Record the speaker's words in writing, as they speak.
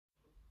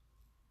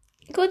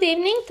Good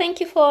evening. Thank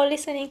you for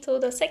listening to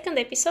the second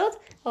episode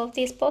of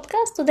this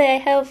podcast. Today I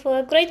have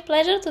a great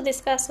pleasure to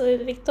discuss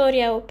with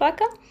Victoria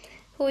Opaka,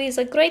 who is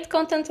a great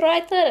content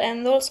writer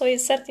and also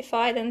is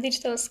certified in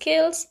digital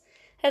skills,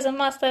 has a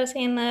master's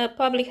in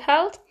public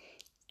health,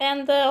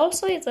 and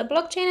also is a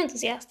blockchain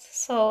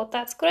enthusiast. So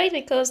that's great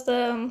because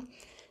the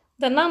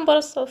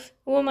numbers of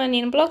women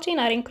in blockchain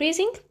are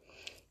increasing.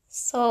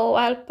 So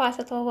I'll pass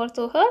it over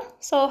to her.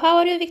 So how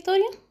are you,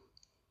 Victoria?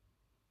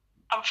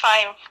 I'm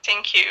fine,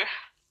 thank you.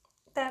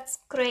 That's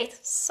great.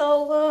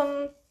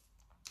 So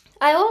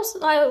I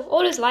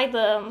always like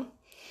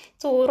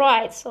to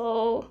write.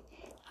 So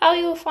how are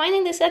you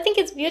finding this? I think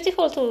it's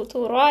beautiful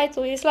to write.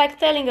 It's like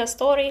telling a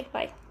story,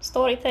 like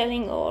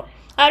storytelling. Or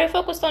are you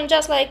focused on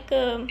just like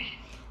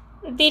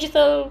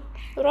digital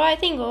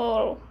writing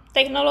or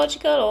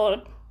technological,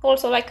 or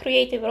also like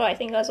creative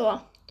writing as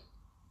well?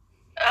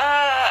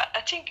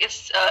 I think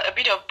it's a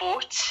bit of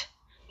both.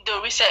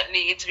 Though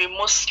recently it's been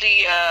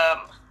mostly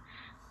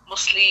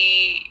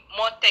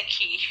more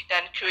techy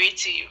than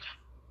creative.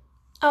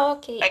 Oh,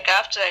 okay. Like I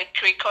have to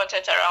create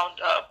content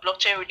around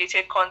blockchain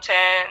related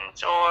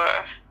content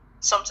or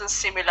something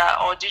similar,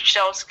 or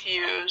digital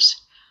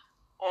skills,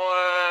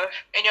 or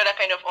any other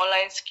kind of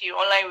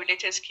online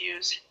related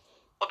skills.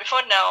 But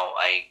before now,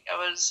 I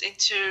was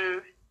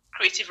into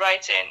creative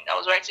writing. I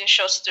was writing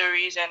short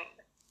stories and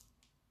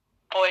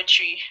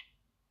poetry.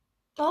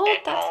 Oh,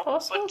 that's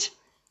awesome.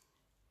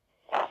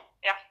 But,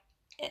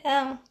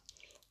 yeah.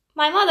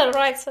 My mother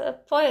writes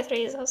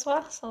poetry as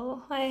well,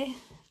 so I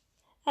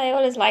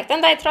always liked,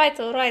 and I try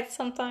to write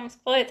sometimes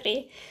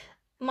poetry.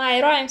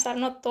 My rhymes are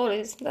not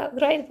always that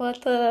great,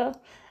 but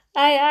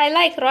I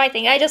like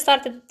writing. I just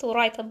started to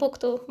write a book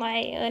too,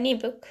 an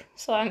ebook,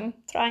 so I'm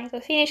trying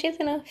to finish it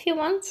in a few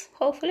months,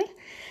 hopefully.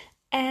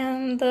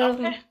 And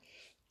Okay.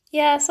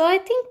 yeah, so I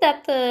think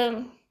that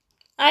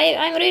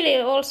I'm really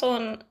also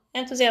an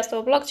enthusiast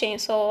of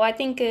blockchain, so I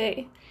think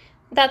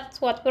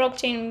that's what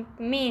blockchain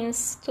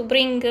means, to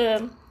bring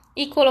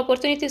equal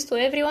opportunities to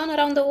everyone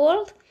around the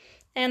world.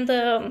 And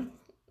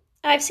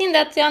I've seen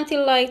that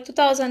until like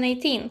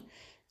 2018,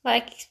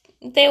 like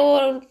there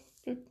were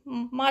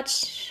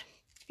much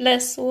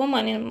less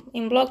women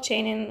in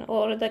blockchain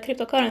or the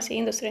cryptocurrency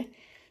industry.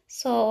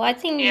 So I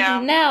think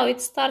now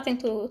it's starting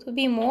to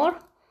be more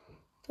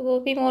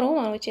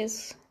women, which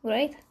is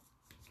great.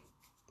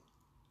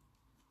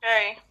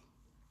 Very,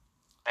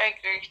 very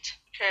great,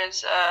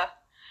 because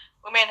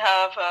women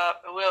have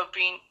a way of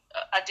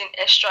adding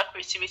extra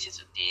creativity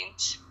to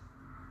things,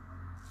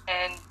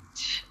 and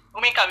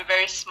women can be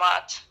very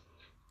smart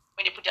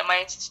when they put their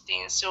minds into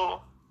things.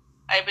 So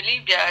I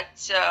believe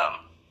that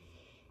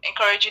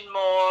encouraging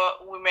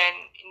more women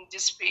in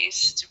this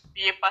space to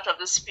be a part of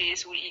the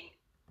space will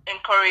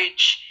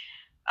encourage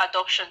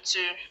adoption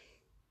too.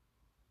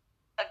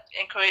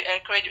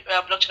 Encourage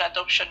blockchain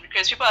adoption,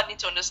 because people need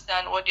to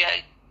understand what the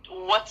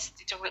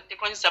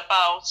technology is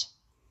about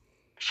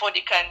before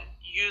they can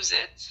use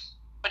it,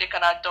 before they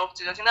can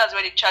adopt it. I think that's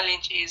where the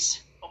challenge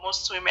is for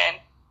most women.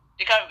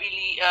 They can't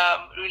really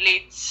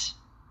relate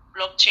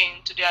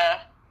blockchain to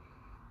their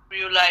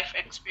real life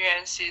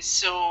experiences,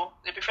 so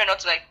they prefer not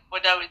to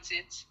bother with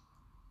it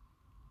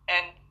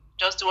and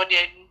just do what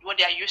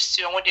they are used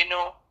to and what they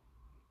know.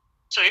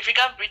 So if you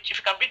can bridge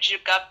the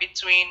gap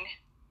between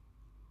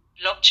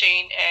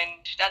blockchain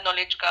and that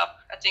knowledge gap,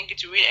 I think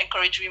it will really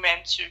encourage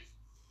women to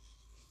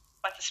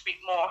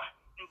participate more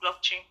in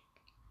blockchain.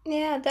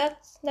 Yeah,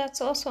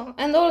 that's awesome.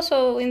 And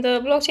also in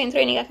the Blockchain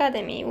Training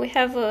Academy, we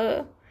have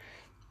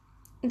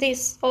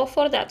this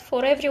offer that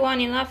for everyone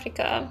in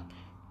Africa,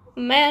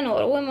 men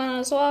or women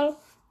as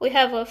well, we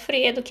have a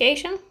free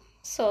education.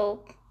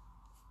 So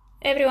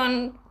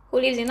everyone who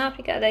lives in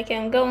Africa, they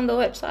can go on the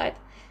website,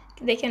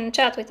 they can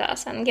chat with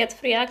us and get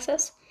free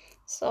access.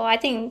 So I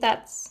think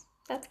that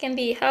can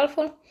be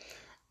helpful.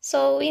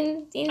 So I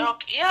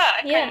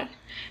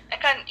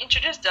can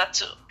introduce that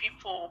to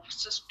people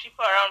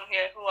around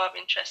here who have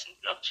interest in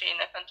blockchain.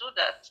 I can do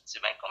that to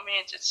my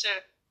community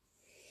too.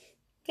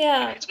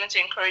 Yeah, it's going to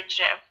encourage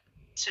them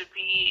to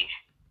be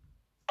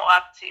more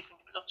active in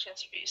the blockchain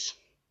space.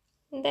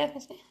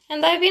 Definitely.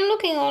 And I've been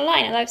looking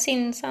online, and I've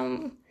seen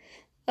some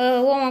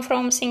woman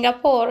from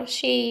Singapore.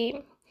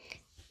 She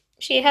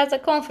has a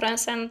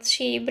conference, and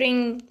she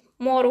bring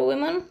more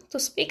women to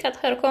speak at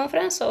her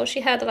conference. So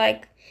she had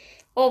like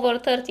over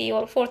 30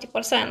 or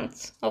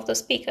 40% of the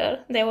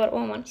speaker, they were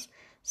women.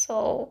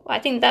 So I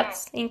think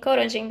that's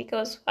encouraging,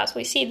 because as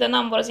we see the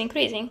numbers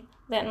increasing,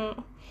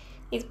 then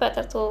it's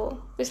better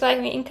it's like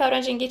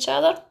encouraging each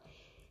other.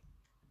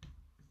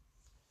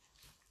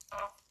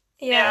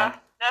 Yeah,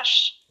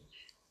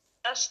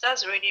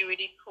 that's really,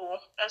 really cool.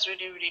 That's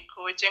really, really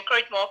cool. To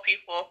encourage more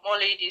people, more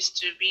ladies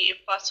to be a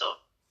part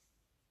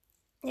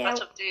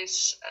of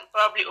this, and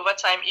probably over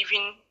time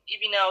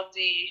even out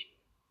the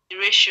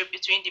ratio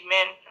between the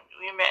men and the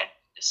women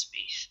in the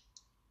space.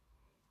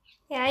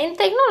 Yeah, in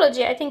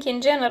technology, I think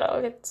in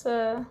general, it's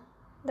there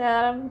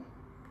are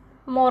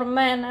more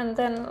men and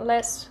then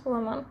less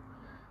women,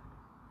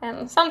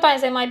 and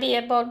sometimes they might be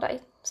about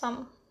like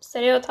some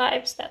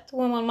stereotypes that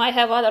women might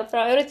have other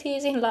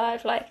priorities in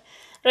life, like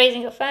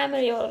raising a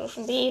family or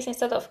this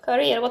instead of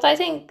career. But I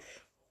think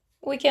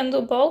we can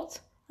do both.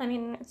 I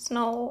mean, it's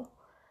no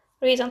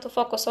reason to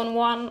focus on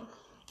one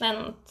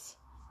and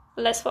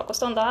less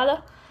focused on the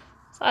other.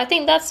 So I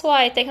think that's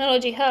why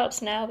technology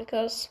helps now,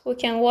 because we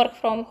can work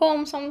from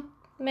home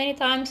many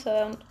times,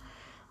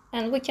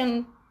 and we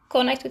can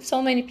connect with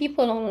so many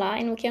people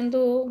online. We can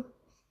do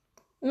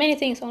many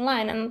things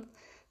online, and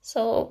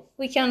so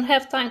we can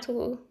have time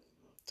to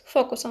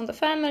focus on the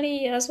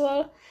family as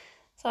well.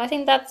 So I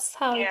think that's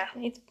how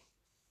it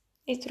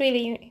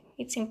really,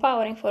 it's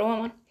empowering for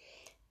women.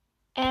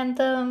 And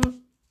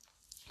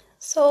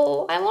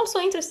so I'm also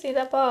interested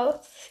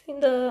about in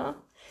the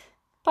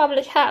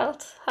public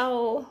health,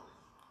 how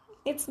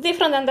it's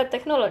different than the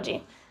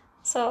technology.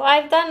 So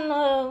I've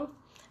done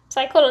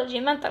psychology,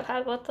 mental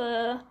health, but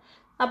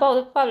about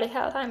the public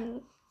health,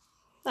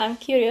 I'm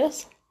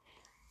curious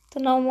to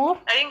know more.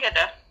 I didn't get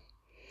that.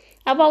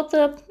 About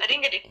I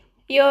didn't get it.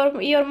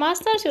 Your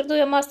masters. You do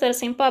your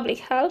masters in public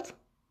health.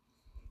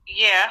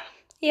 Yeah.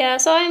 Yeah.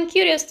 So I'm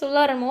curious to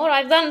learn more.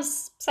 I've done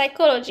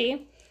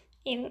psychology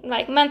in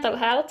like mental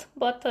health,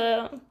 but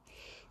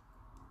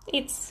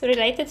it's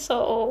related.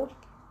 So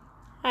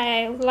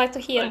I would like to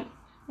hear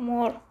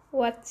more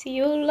what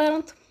you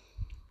learned.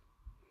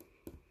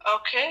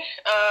 Okay.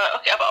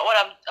 Okay.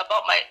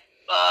 About my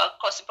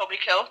course in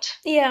public health.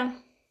 Yeah.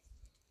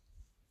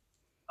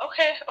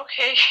 Okay.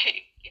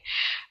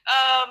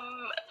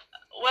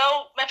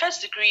 Well, I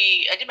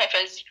did my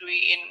first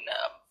degree in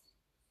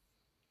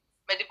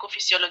medical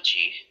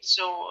physiology.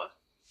 So,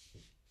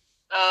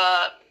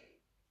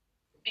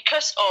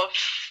 because of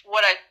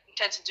what I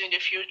intend to do in the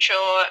future,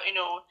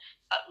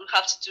 we'll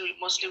have to do it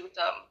mostly with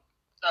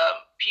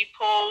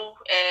people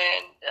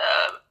and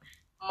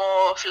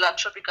more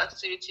philanthropic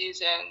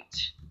activities, and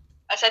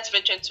I decided to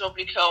venture into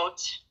public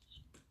health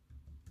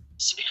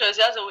because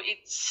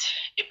it's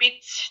a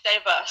bit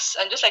diverse,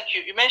 and just like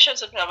you mentioned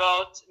something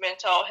about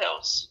mental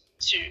health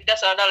too.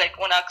 That's another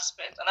one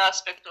aspect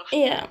of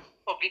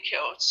public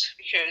health,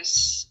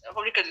 because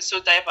public health is so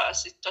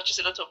diverse. It touches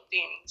a lot of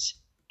things.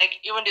 Like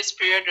even this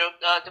period of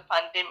the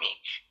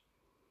pandemic,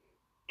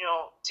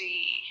 the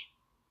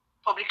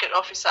public health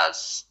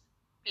officers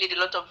played a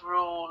lot of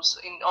roles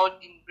in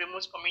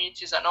remote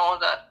communities and all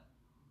that.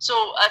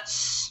 So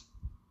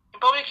in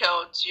public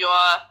health, you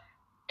are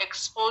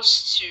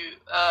exposed to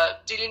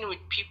dealing with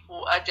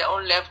people at their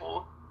own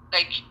level,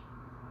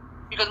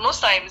 because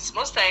most times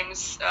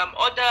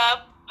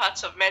other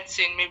parts of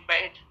medicine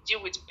maybe deal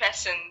with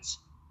persons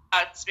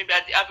at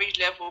the average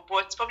level,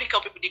 but public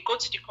health people, they go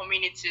to the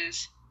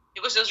communities,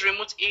 they go to those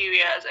remote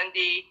areas, and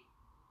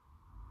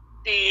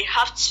they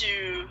have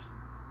to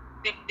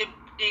they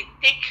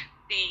take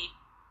the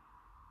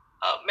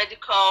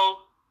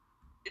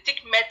they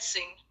take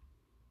medicine,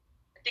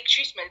 they take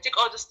treatment, they take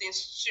all those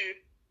things to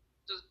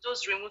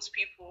those remote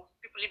people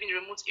living in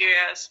remote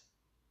areas.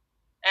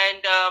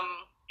 And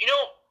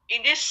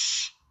in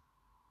these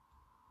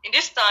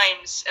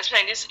times,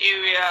 especially in this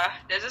area,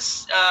 there's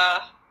this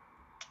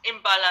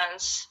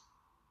imbalance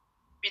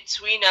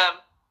between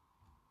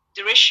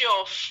the ratio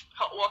of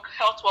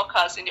health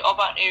workers in the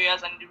urban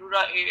areas and the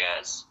rural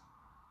areas.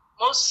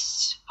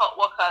 Most health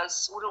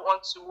workers wouldn't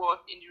want to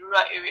work in the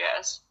rural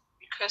areas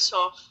because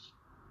of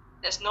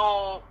there's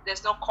no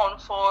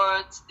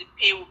comfort, the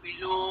pay will be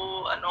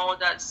low and all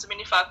that, so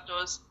many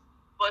factors.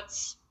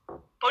 But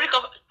public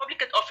health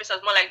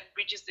officers more like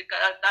bridges that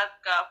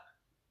gap,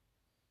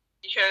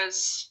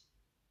 because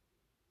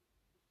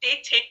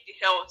they take the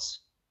health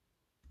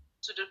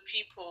to the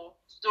people.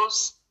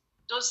 Those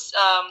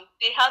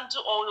they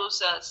handle all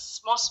those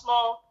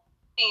small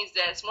things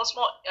there, small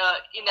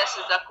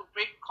illnesses that could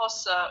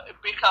cause a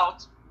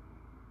breakout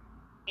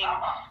in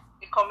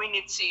the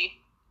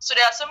community. So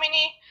there are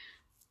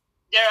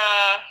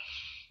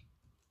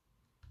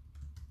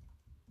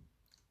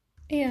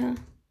yeah,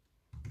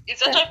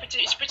 it's actually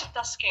pretty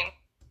tasking.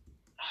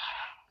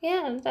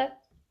 Yeah,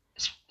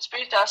 it's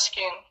pretty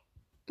tasking.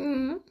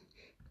 Mm-hmm.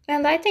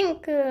 And I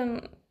think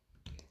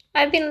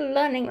I've been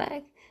learning,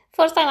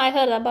 first time I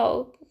heard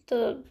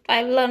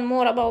I learned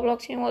more about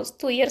blockchain was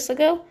 2 years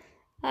ago,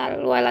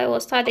 while I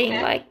was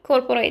studying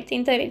corporate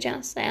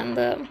intelligence, and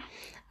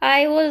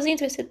I was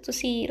interested to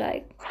see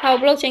how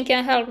blockchain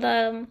can help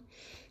the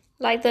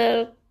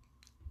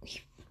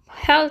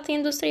health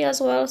industry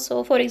as well.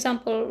 So for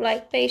example,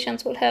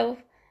 patients will have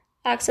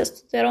access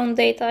to their own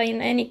data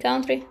in any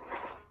country.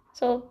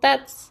 So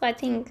that's, I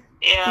think,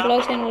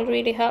 blockchain will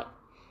really help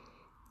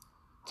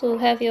to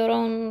have your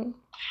own.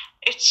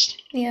 That's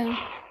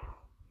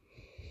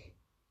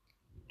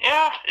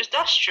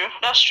true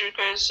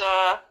because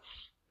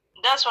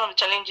that's one of the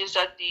challenges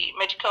that the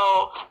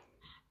medical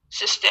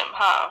system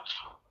have: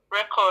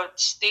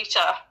 records,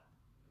 data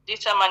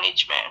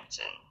management,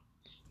 and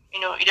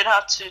you don't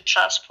have to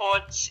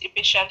transport a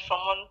patient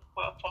from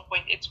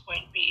point A to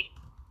point B.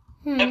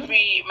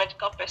 Every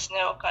medical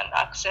personnel can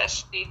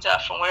access data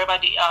from wherever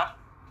they are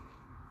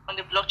on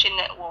the blockchain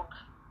network.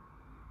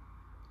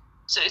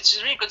 So it's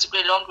really going to go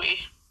a long way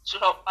to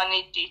help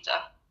manage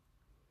data.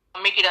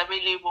 make it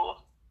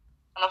available.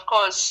 And of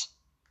course,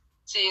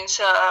 since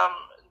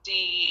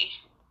the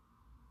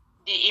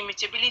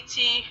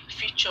immutability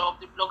feature of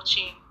the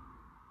blockchain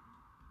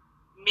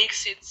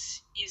makes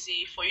it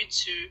easy for you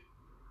to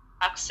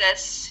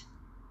access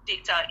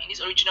data in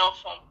its original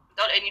form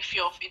without any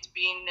fear of it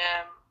being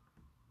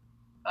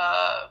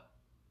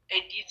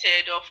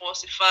edited or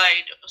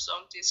falsified or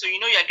something. So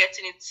you're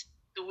getting it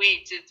the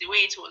way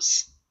it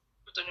was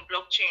put on the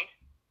blockchain.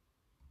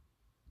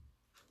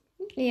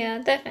 Yeah,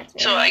 definitely.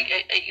 So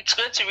it's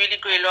going to really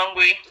go a long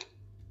way.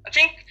 I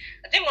think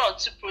 1 or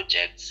 2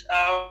 projects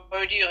are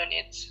already on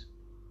it.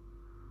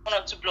 1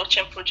 or 2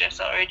 blockchain projects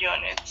are already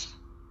on it,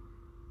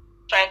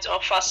 trying to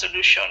offer a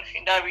solution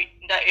in that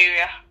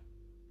area.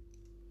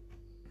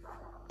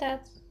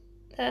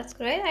 That's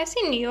great. I've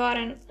seen you are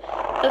in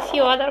a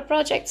few other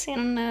projects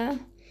in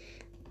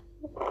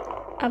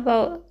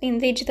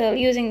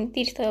using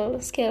digital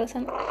skills,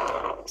 and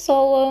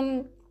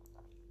so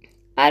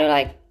are you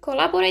like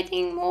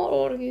collaborating more,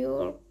 or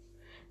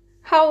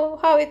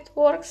how it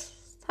works?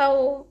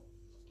 How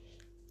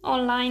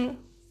online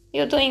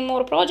you're doing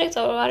more projects,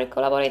 or are you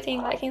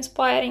collaborating, like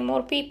inspiring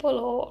more people,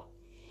 or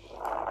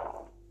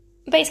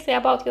basically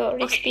about your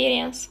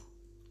experience?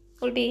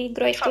 Will be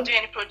great. If I'm doing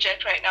any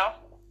project right now?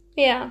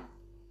 Yeah.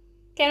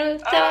 Can you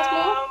tell us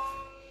more?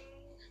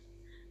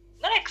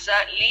 Not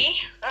exactly.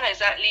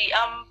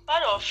 I'm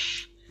part of.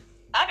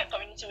 I have a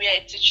community where I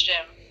teach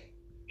them.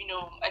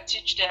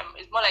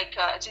 It's more like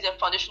I teach them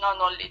foundational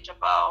knowledge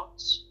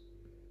about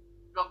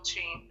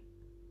blockchain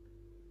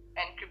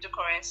and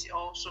cryptocurrency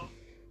also,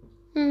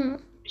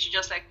 which is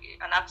just like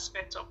an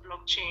aspect of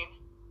blockchain.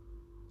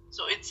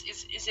 So it's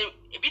a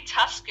bit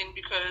tasking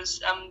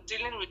because I'm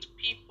dealing with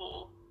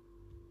people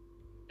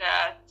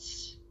that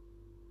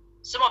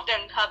some of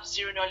them have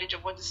zero knowledge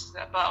of what this is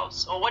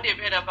about, or what they've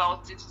heard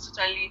about it is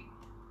totally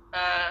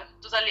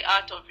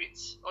out of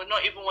it, or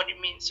not even what it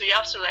means. So you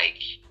have to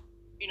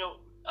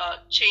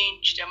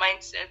change their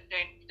mindset,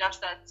 then that's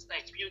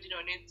building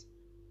on it.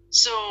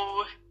 So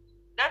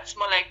that's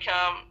more like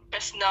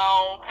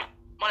personal,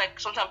 more like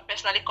something I'm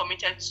personally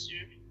committed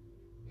to,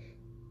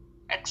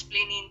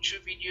 explaining through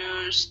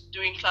videos,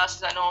 doing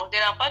classes and all.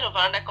 Then I'm part of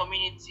another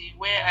community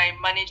where I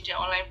manage their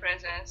online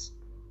presence,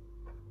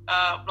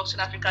 Blockchain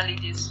African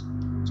Ladies.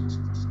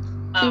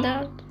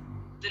 The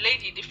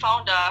lady, the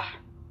founder,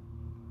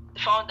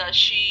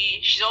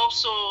 she's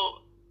also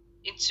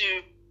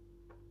into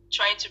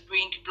trying to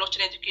bring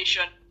blockchain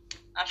education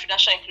and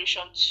financial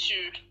inclusion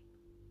to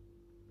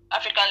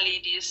African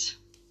ladies.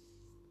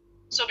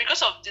 So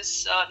because of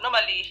this,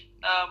 normally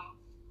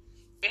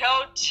we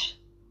held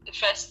the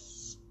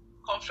first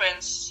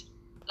conference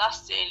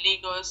last year in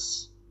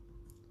Lagos,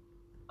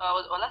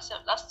 or last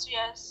 2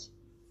 years.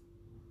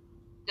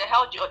 They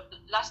held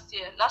last 2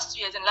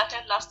 years in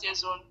last year's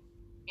zone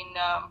in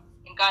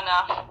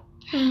Ghana.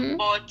 Mm-hmm.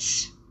 But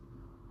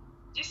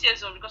this year's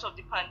zone, because of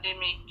the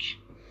pandemic,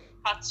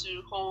 had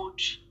to hold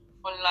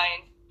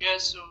online via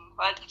Zoom.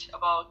 Had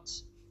about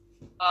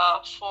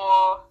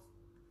four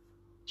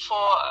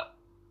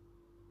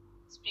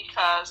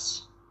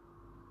speakers.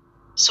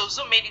 So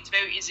Zoom made it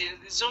very easy.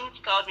 The Zoom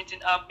cloud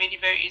meeting app made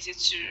it very easy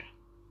to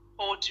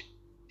hold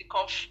the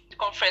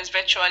conference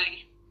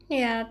virtually.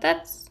 Yeah,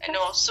 that's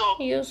also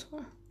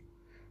useful.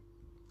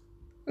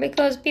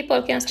 Because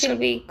people can still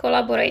be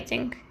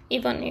collaborating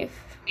even if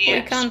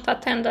we can't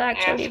attend the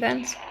actual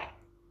events,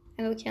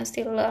 and we can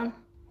still learn.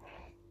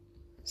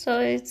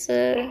 So it's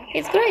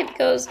great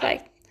because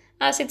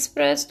as it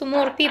spreads to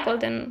more people,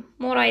 then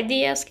more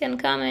ideas can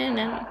come in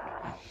and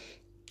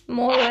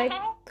more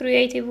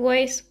creative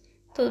ways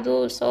to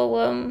do.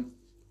 So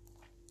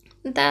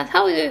that,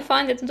 how do you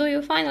find it? Do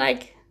you find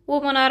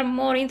women are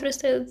more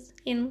interested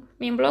in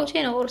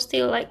blockchain, or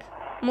still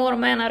more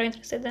men are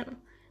interested than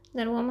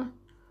women?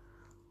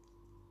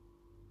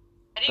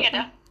 I didn't get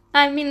that.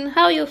 I mean,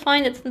 how you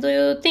find it? Do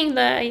you think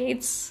that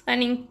it's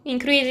an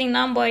increasing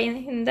number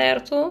in there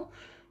too,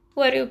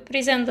 where you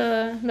present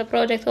the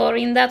project, or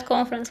in that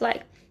conference?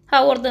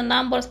 How are the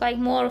numbers?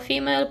 More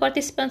female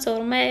participants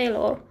or male,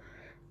 or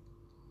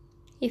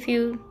if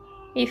you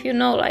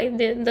know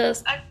the.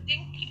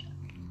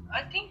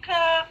 I think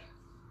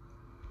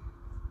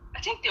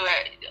the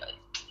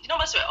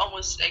numbers were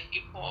almost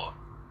equal,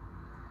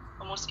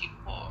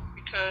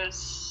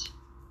 because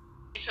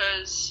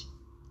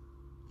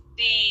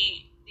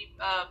the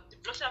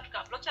Blockchain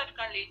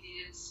African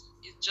Ladies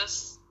is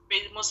just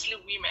mostly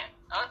women.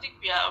 I don't think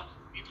if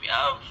we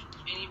have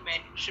any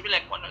men, it should be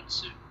 1 or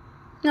 2.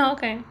 No,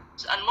 okay.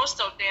 And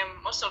most of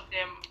them were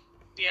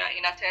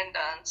in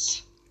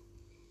attendance.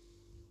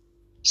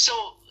 So,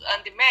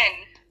 and the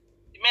men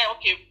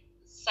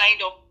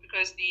signed up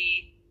because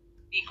the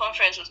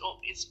conference was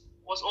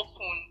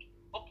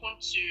open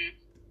to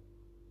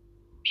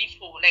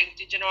people,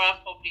 the general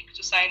public,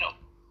 to sign up.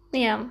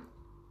 Yeah.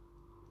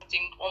 I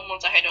think 1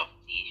 month ahead of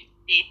the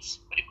date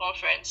for the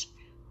conference.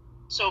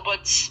 So,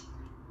 but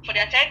for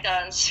the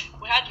attendance,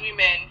 we had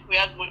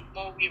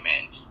more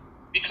women.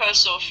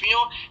 because of,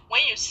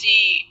 when you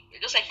see,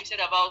 just like you said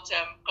about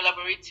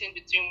collaborating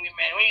between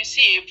women, when you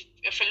see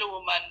a fellow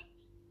woman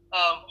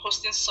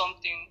hosting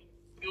something,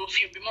 you'll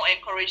be more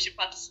encouraged to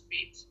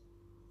participate.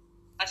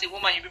 As a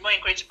woman, you'll be more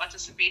encouraged to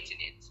participate in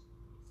it.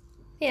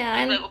 Yeah,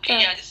 You're and like, okay,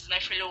 yeah, this is my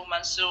fellow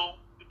woman, so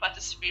we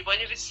participate.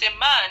 But if it's a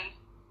man,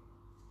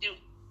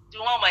 the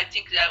woman might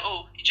think that,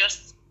 oh,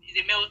 it's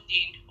a male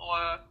thing,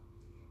 or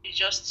it's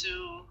just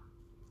too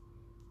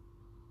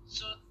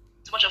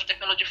much of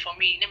technology for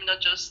me. Let me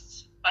not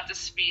just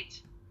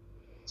participate.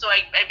 So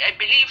I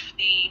believe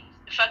the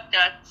fact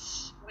that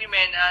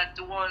women are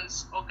the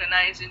ones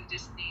organizing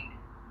this thing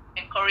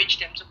encourage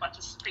them to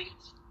participate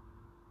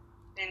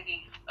in the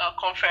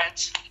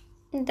conference.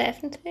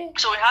 definitely.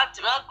 So we had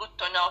good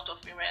turnout of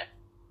women.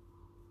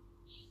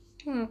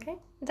 Okay,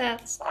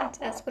 that's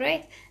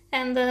great.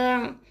 And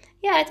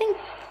yeah, I think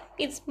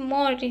it's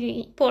more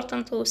really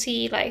important to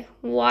see like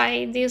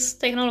why this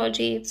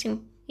technology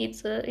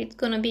it's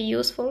gonna be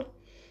useful.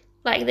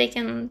 Like they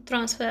can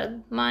transfer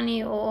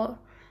money or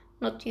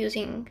not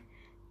using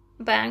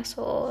banks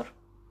or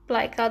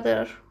like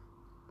other,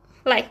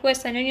 like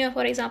Western Union,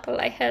 for example,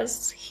 like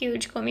has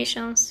huge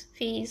commissions,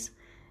 fees,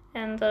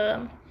 and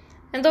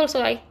also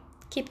like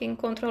keeping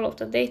control of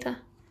the data.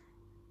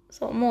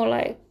 So more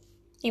like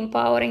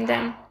empowering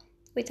them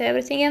with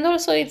everything. And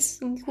also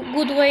it's a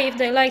good way if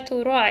they like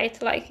to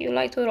write, like you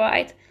like to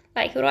write,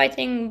 like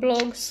writing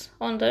blogs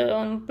on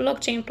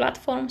blockchain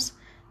platforms,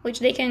 which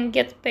they can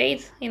get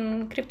paid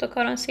in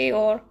cryptocurrency,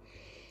 or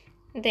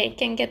they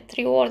can get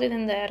rewarded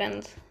in there,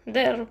 and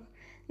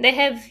they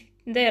have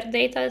their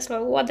data,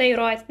 so what they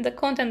write, the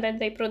content that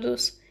they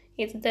produce,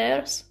 it's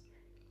theirs.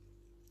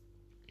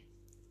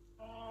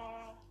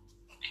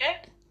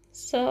 Okay.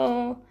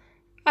 So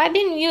I've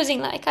been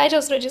using, like, I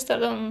just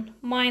registered on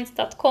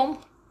minds.com.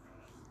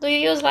 Do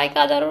you use like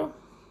other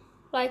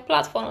like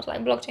platforms,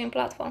 like blockchain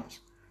platforms?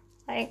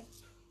 Like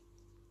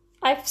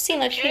I've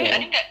seen a few. I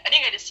didn't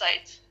get the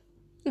site.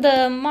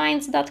 The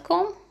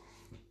minds.com,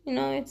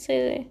 it's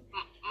a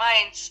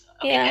Minds.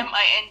 Okay, yeah.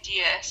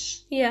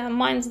 MINDS. Yeah,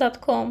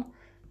 minds.com.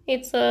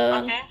 It's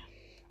a Okay.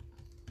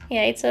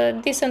 Yeah, it's a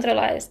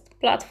decentralized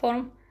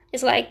platform.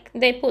 It's like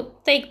they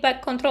take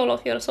back control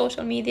of your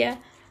social media,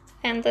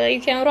 and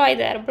you can write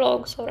there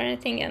blogs or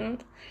anything,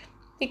 and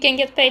you can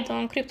get paid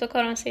on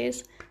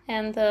cryptocurrencies.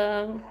 And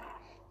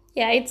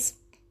yeah,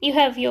 you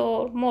have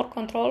your more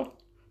control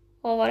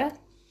over it.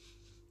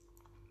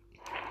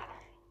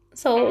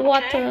 So okay.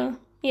 what?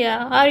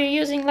 Yeah, are you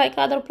using like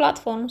other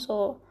platforms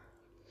or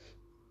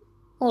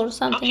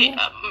something? Okay.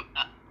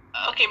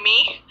 Okay,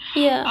 me.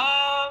 Yeah.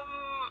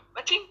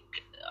 I think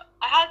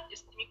I have a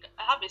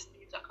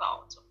Steemit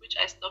account which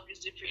I stopped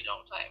using for a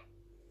long time.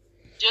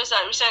 Just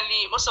that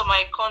recently, most of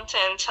my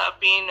content have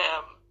been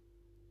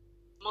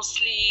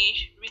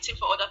mostly written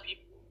for other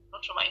people,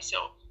 not for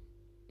myself.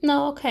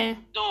 No, okay.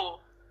 Though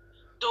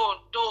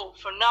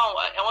for now,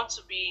 I want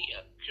to be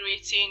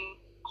creating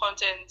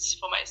content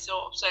for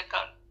myself, so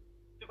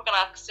people can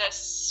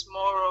access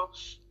more of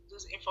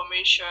this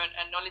information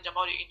and knowledge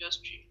about the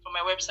industry from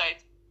my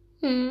website.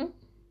 Mm-hmm.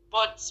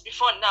 But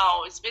before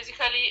now, it's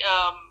basically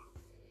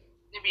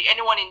maybe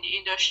anyone in the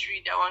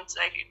industry that wants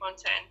like a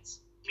content,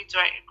 me to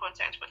write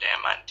content for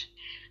them,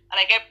 and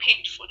I get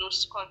paid for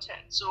those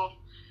content.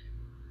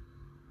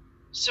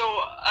 So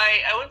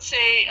I would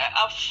say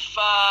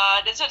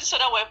there's this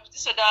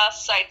other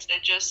site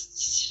that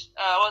just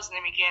what's the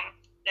name again?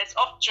 There's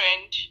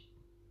Uptrend.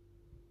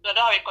 So I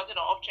don't have a content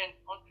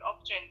on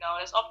Uptrend now.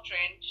 There's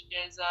Uptrend.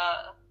 There's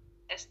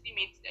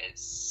Steemit.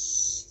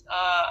 There's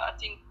I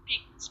think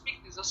Pix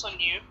is also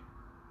new.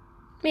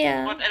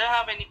 Yeah. But I don't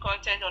have any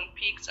content on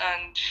Pix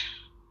and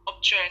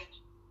Uptrend.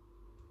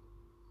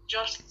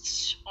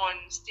 Just on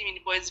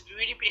Steemit, but it's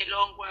really been a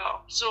long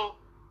while. So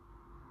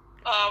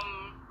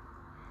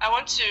I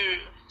want to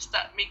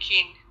start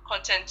making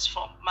content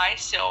for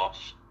myself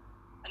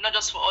and not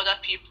just for other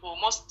people.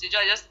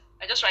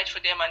 I just write for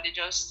them and they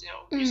just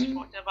use it for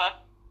whatever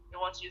they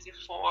want to use it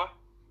for.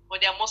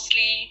 But they're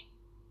mostly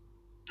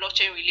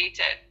blockchain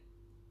related,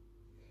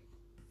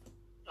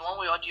 in one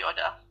way or the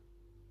other.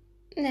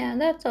 Yeah,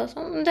 that's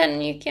awesome.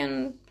 Then you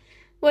can,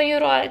 when you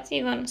write,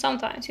 even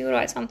sometimes you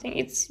write something,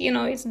 it's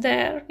it's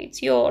there,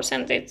 it's yours,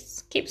 and it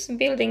keeps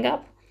building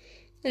up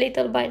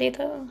little by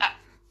little.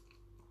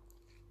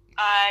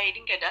 I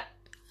didn't get that.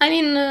 I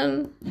mean,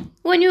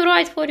 when you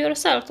write for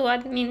yourself,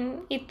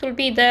 it will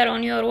be there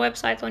on your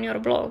website, on your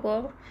blog,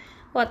 or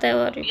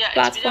whatever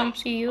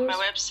platforms you use. On my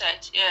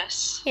website,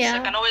 yes. Yeah. So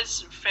I can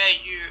always refer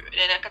you.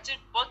 Then I can do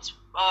both.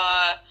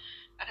 I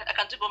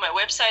can do both my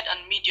website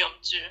and Medium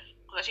too,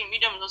 because I think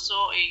Medium is also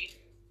a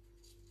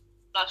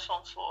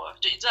platform for.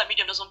 It's that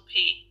Medium doesn't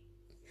pay.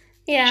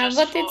 Yeah, just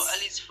but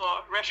at least for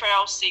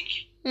referral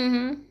sake.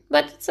 Mm-hmm.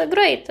 But it's a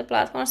great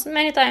platform.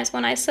 Many times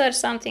when I search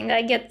something,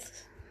 I get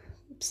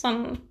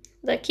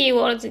the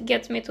keywords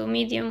get me to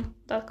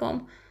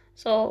medium.com,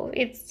 so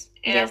it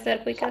gets there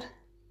quicker.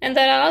 And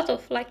there are a lot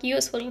of like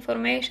useful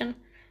information,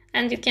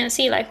 and you can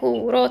see like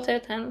who wrote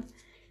it, and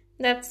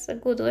that's a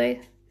good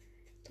way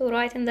to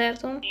write in there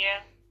too.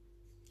 Yeah.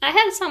 I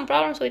had some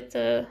problems with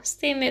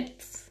Steemit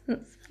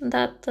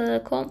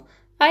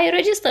I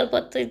registered,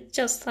 but it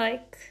just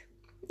like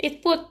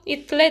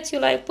it lets you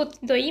like put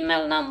the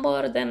email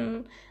number,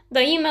 then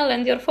the email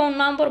and your phone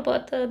number,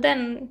 but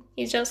then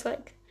it just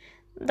like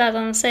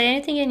doesn't say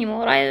anything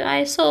anymore.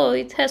 I saw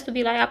it has to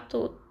be like up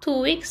to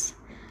 2 weeks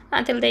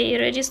until they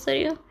register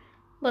you,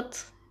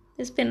 but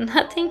it's been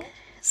nothing,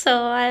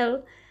 so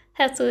I'll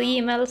have to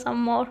email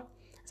some more.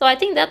 So I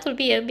think that will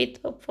be a bit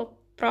of a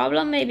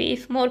problem, maybe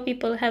if more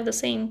people have the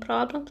same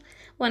problem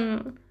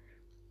when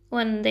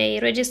they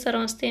register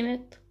on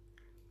Steemit.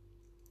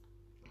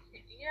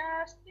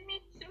 Yeah,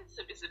 Steemit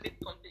is a bit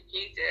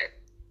complicated.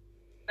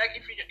 Like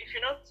if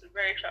you're not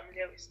very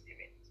familiar with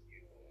Steemit,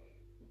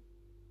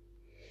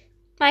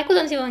 I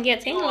couldn't even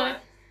get in, like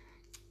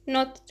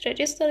not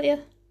registered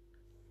yet.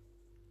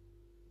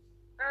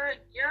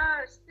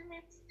 Yeah,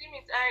 Steemit.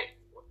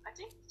 I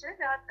think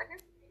I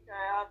didn't think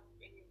I have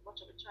any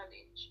much of a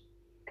challenge.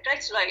 I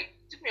tried to like,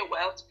 it took me a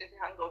while to get the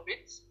hang of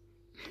it.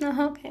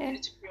 Okay.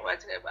 It took me a while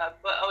to get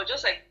back, but I was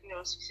just like,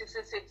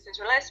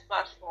 centralized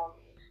platform.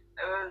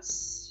 I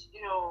was,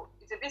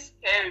 it's a bit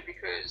scary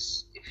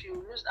because if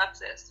you lose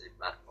access to the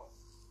platform.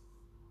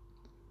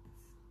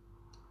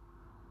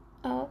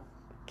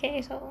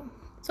 Okay, so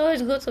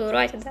it's good to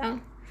write it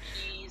down.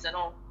 Keys and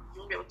all, you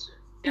won't be able to.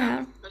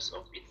 Yeah. Because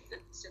of its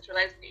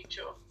centralized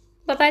nature.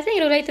 But I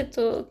think related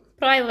to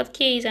private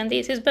keys and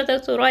this, it's better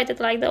to write it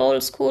like the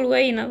old school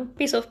way in a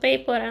piece of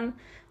paper and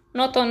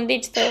not on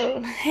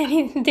digital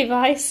any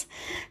device.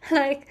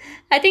 Like,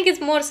 I think it's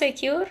more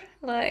secure,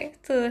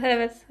 like, to have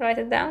it write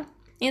it down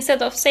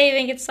instead of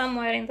saving it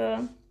somewhere in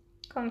the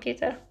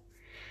computer.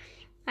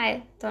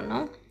 I don't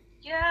know.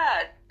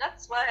 Yeah,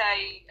 that's why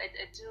I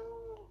do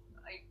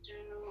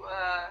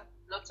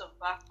lots of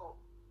backup.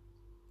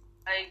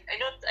 I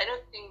know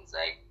things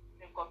like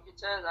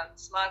computers and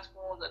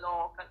smartphones and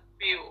all can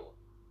fail.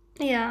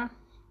 Yeah.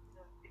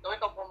 You can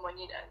wake up one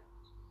morning and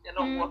they're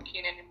not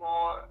working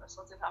anymore, or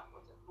something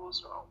happens and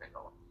goes wrong and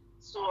all.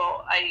 So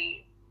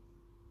I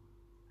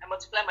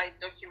multiply my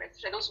documents,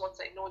 which I just want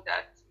I know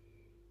that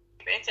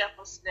if anything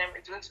happens to them,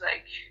 it's going to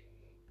like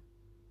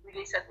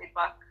really set me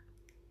back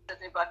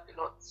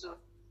a lot. So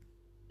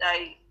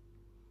I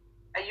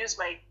use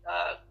my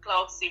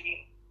cloud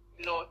saving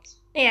a lot.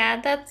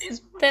 Yeah, that's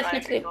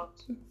definitely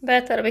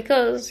better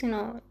because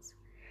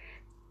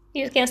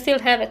you can still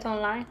have it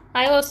online.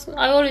 I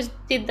always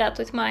did that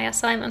with my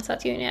assignments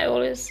at uni.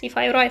 If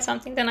I write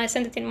something, then I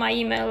send it in my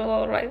email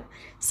or I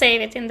save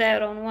it in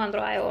there on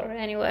OneDrive or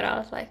anywhere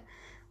else,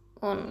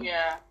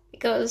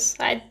 because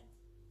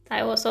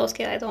I was so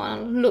scared I don't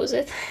want to lose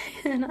it,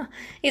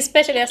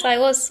 Especially as I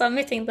was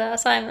submitting the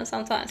assignment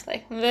sometimes,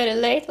 like very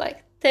late,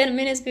 like 10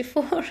 minutes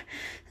before.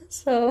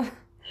 So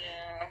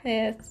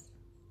it's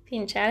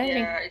been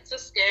challenging. Yeah, it's so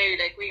scary.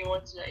 Like when you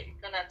want to, you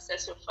can't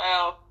access your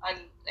file, and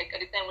like at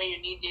the time when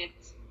you need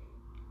it,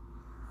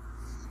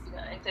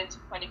 enter into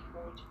panic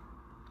mode.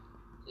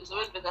 So it's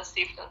always better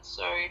safe than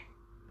sorry.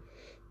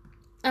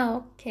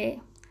 Okay,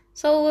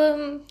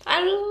 so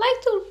I'd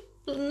like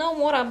to know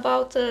more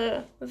about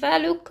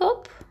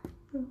ValueCop.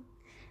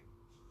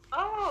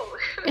 Oh.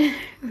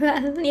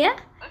 Yeah.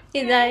 Okay.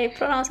 Did I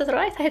pronounce it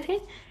right? I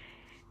think.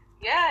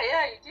 Yeah,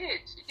 you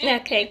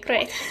did. Okay,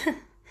 great.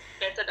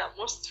 Better than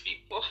most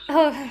people.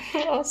 Oh,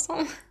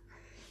 awesome.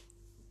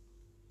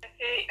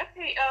 Okay.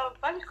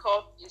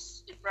 ValueCop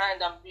is a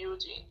brand I'm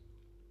building.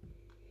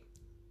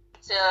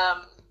 It's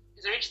a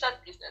registered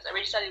business. I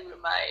registered it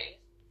with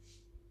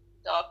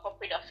the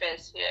corporate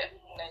affairs here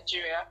in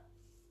Nigeria.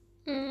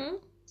 Mm-hmm.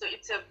 So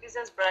it's a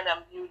business brand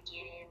I'm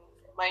building.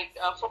 My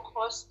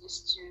focus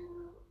is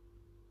to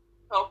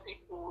help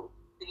people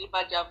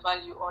deliver their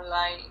value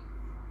online,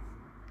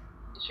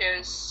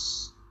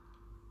 because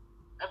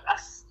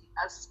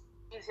as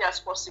easy as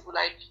possible,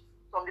 like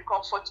from the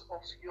comfort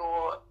of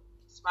your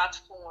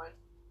smartphone.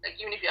 Like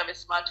even if you have a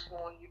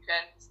smartphone, you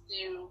can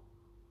still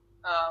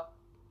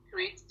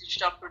create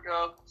digital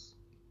products.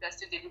 You can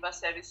still deliver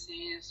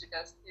services. You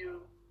can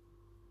still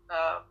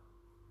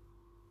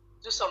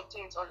do some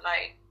things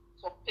online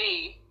for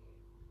pay,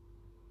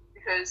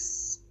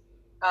 because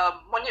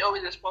money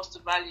always responds to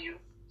value.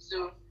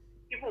 So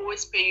people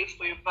always pay you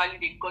for your value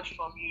they got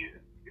from you.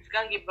 If you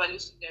can't give value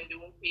to them, they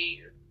won't pay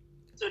you.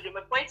 So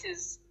my point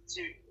is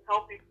to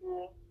help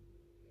people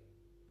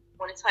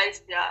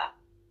monetize their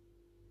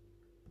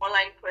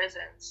online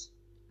presence.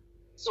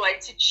 So I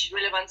teach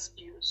relevant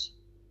skills,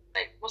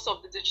 like most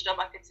of the digital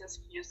marketing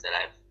skills that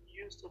I've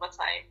used over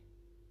time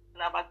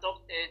and I've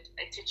adopted.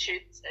 I teach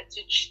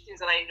things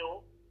that I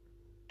know,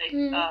 like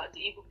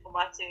the ebook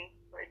formatting,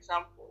 for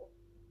example,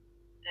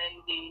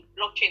 and the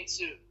blockchain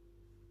too.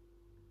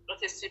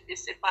 Blockchain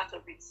is a part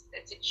of it.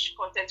 I teach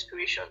content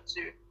creation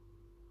too,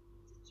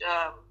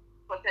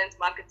 content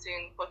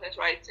marketing, content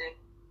writing.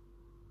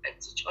 I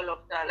teach all of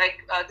that.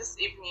 Like this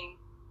evening,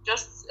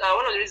 just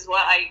one of the reasons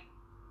why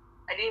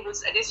I didn't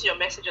see your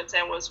message on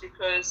time was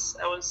because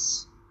I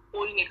was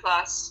holding a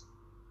class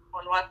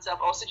on WhatsApp.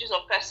 I was teaching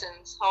some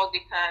persons how they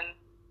can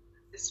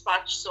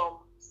dispatch some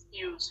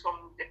skills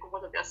from the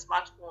comfort of their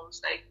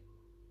smartphones, like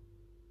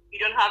you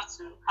don't have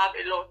to have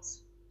a lot to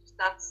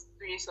start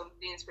doing some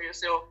things for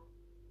yourself.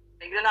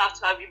 Like you don't have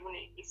to have even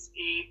a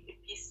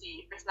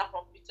PC, a personal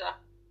computer,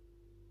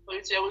 for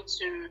you to be able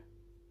to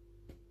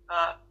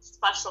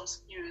dispatch some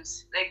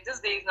skills. Like these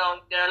days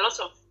now, there are lots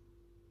of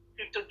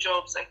crypto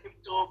jobs and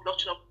crypto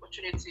blockchain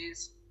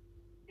opportunities.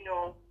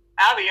 I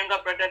have a younger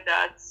brother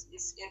that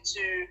is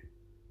into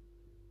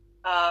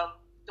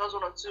does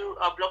one or two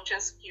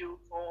blockchain skill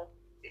for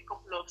a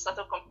couple of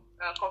startup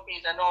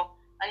companies and all,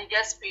 and he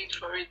gets paid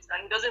for it,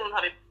 and he doesn't even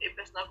have a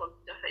personal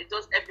computer. He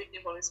does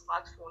everything from his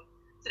smartphone.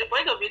 So the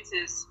point of it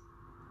is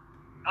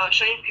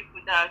showing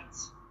people that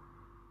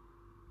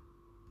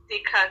they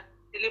can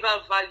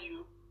deliver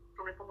value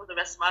from the comfort of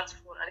their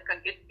smartphone and they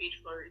can get paid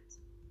for it.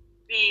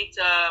 Be it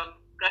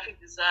graphic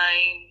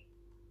design.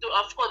 So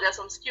of course there are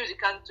some skills you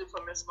can't do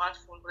from your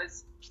smartphone, but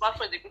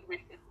smartphone is a good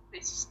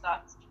place to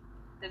start.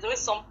 There's always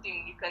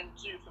something you can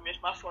do from your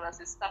smartphone as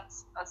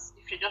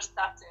if you're just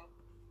starting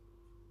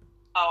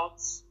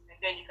out, and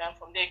then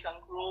from there you can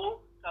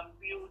grow, you can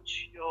build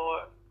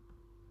your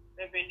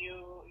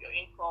revenue, your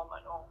income,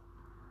 and all.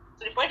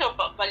 So the point of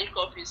Value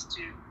Corp is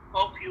to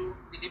help you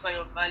deliver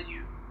your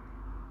value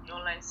in the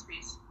online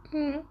space.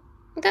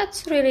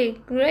 That's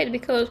really great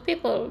because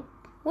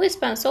we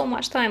spend so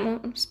much time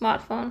on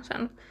smartphones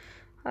and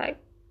like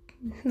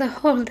the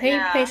whole day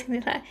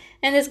basically,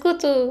 and it's good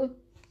to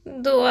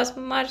do as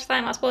much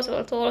time as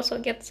possible to also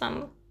get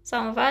some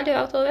value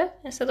out of it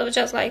instead of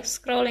just like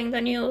scrolling the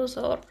news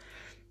or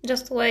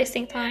just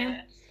wasting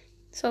time.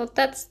 So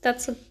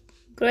that's a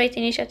great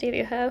initiative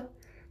you have.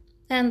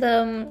 And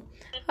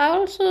I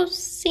also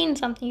seen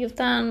something you've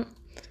done,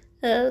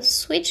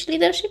 Switch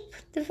leadership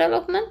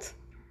development.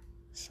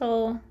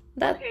 So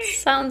that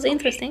sounds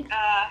interesting.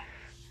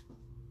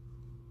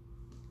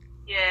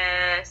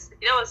 Yes,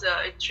 there was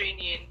a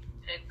training,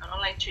 an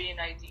online training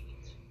I did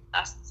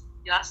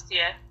last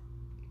year.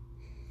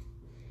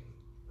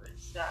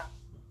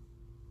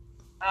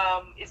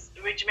 It's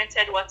a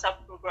regimented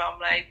WhatsApp program.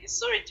 Like it's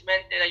so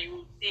regimented that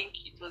you think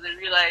it was a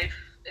real life.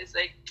 It's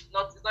like it's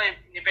not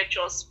in a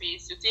virtual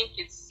space. You think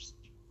it's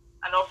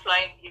an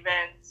offline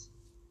event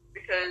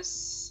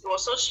because it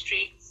was so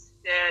strict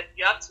that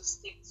you have to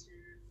stick to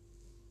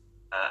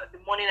the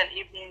morning and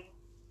evening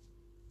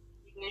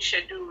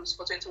schedules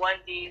for 21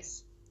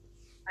 days,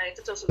 and it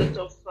taught us a lot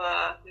of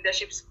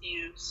leadership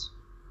skills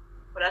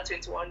for that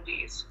 21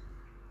 days.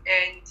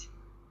 And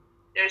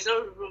there is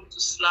no room to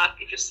slack.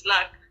 If you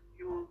slack,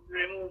 you will be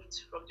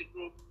removed from the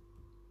group.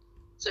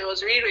 So it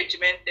was really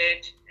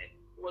regimented, and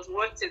it was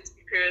worth it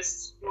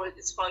because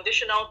it's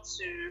foundational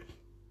to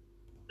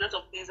a lot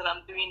of things that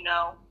I'm doing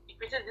now. It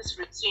created this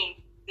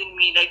routine in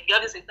me, like you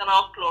have this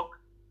internal clock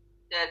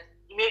that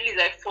immediately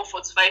like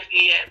 4:45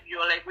 a.m.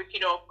 you're like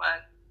waking up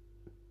and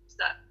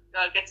start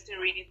getting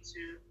ready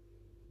to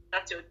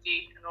start your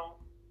day and all.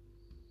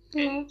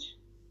 And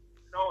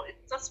it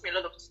taught me a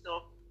lot of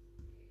stuff.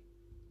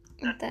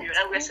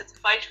 And we're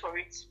certified for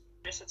it.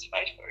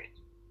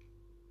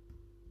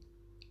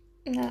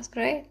 That's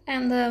great.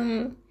 And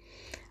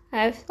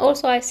I've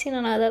seen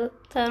another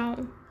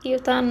term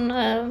you've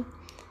done.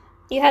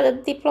 You had a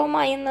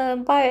diploma in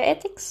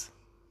bioethics.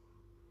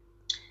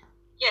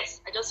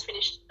 Yes, I just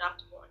finished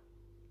that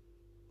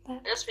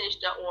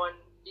one.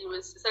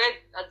 It started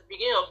at the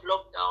beginning of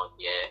lockdown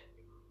here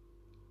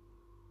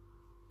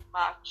in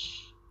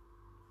March.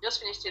 Just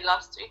finished it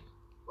last week.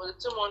 It was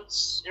a 2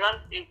 months, around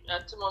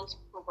a 2 months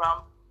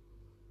program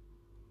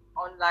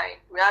online.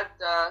 We had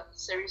a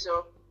series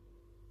of,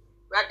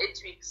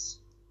 8 weeks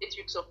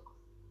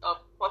of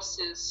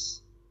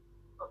courses,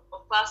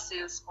 of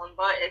classes on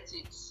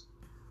bioethics.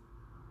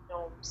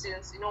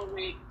 Since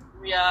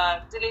we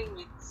are dealing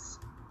with,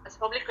 as a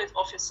public health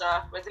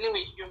officer, we're dealing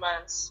with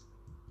humans,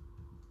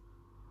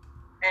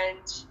 and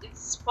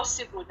it's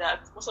possible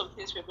that most of the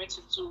things we're going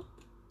to do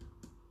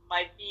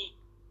might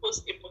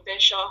pose a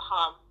potential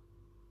harm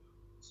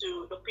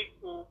to the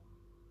people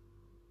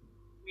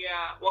we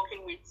are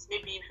working with.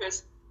 Maybe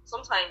because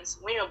sometimes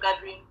when you're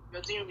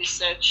doing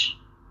research.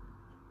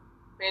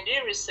 When you're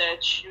doing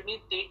research, you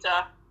need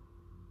data.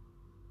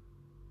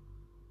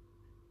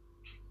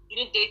 You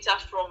need data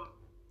from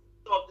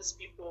some of these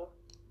people,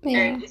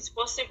 and it's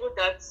possible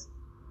that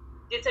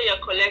data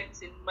you're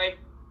collecting might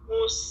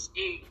pose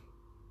a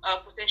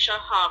potential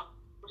harm,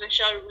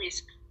 potential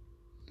risk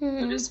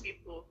to these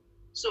people.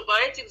 So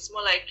bioethics is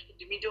more like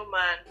the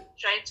middleman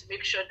trying to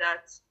make sure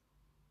that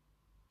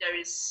there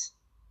is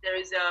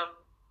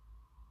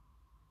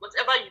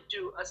whatever you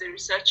do as a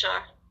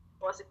researcher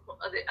or as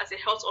a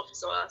health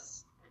officer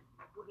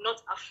would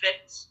not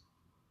affect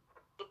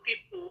the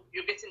people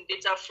you're getting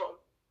data from.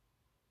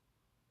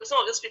 So some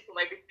of those people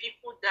might be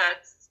people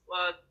that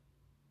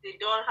they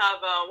don't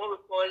have what we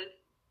call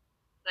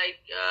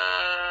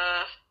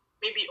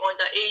maybe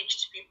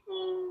underaged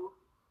people,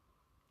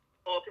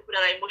 or people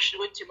that are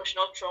going to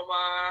emotional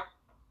trauma,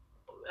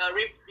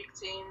 rape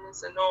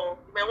victims and all.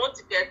 You might want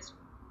to get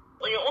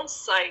on your own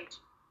side.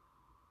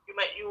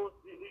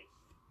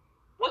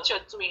 What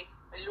you're doing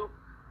might look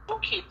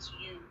okay to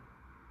you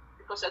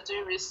because you're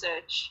doing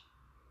research,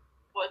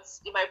 but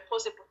it might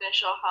pose a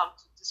potential harm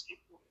to these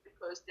people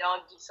because they are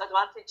on the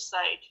disadvantaged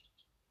side.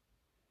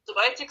 So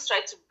bioethics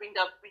try to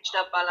bridge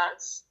that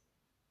balance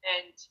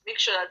and make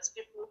sure that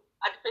people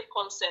adequate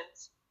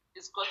consent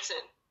is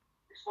gotten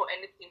before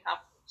anything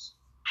happens.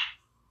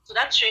 So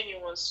that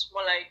training was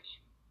more like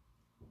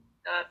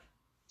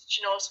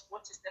teaching us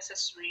what is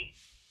necessary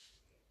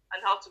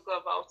and how to go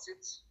about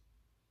it.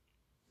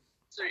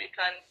 So you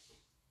can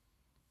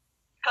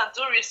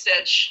do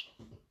research.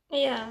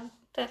 Yeah,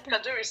 You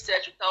can do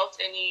research without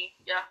any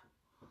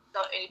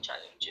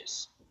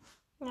challenges.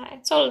 Yeah,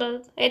 it's all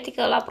the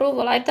ethical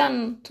approval. I've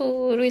done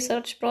 2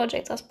 research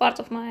projects as part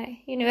of my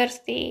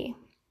university,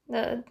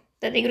 the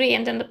degree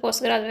and then the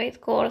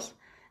postgraduate course,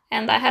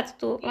 and I had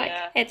to like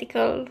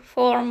ethical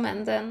form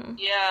and then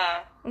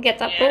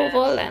get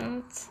approval,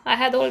 and I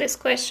had all these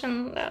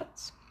questions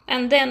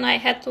and then I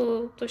had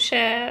to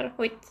share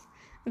with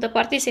the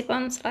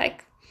participants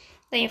like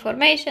the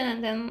information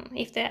and then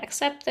if they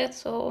accept it.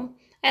 So,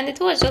 and it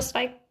was just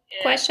like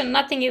question,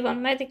 nothing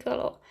even medical,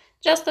 or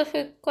just a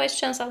few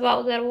questions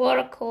about their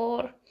work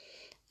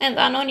and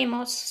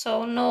anonymous,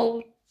 so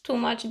no too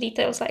much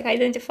details, like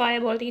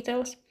identifiable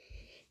details.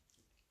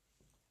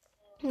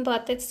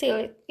 But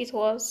it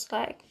was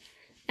like,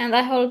 and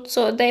I heard,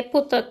 so they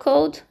put a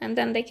code and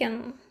then they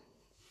can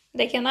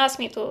ask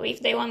me to,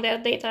 if they want their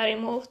data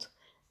removed,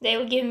 they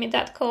will give me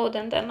that code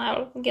and then I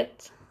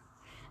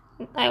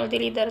will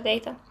delete their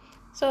data.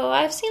 So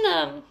I've seen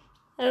a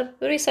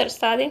research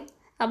study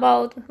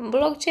about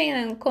blockchain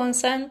and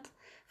consent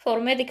for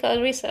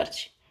medical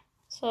research.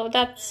 So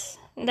that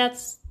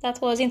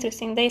was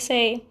interesting. They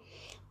say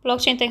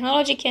blockchain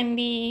technology can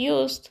be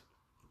used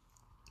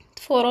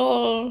for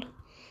all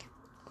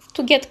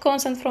to get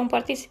consent from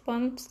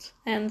participants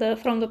and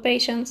from the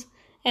patients,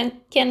 and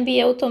can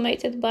be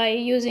automated by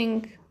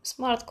using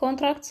smart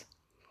contracts.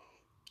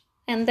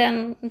 And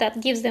then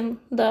that gives them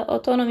the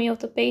autonomy of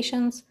the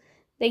patients.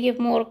 They give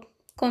more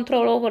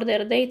control over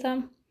their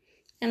data,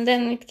 and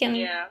then it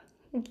can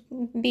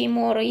be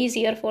more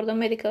easier for the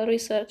medical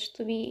research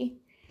to be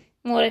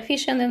more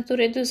efficient and to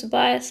reduce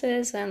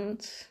biases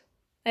and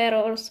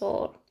errors.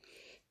 So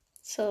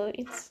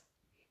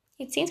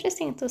it's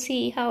interesting to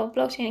see how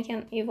blockchain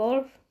can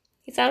evolve.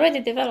 It's already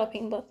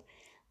developing, but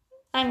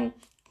I'm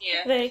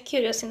very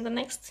curious in the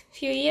next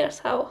few years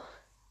how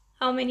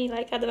many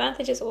like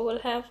advantages we will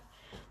have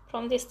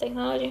from this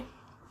technology.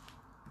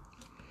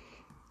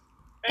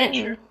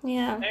 Very true.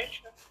 Yeah. Very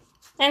true.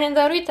 And in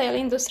the retail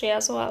industry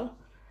as well,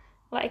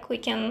 like we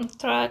can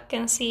track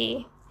and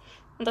see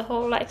the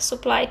whole like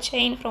supply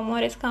chain from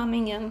where it's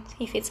coming and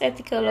if it's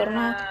ethical or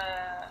not.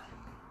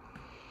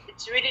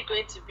 It's really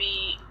going to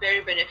be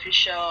very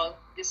beneficial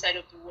this side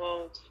of the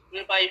world,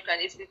 whereby you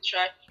can easily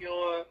track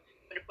from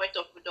the point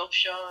of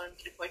production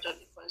to the point of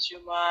the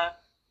consumer,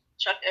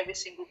 track every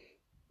single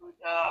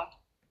product,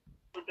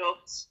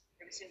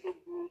 every single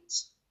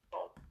goods,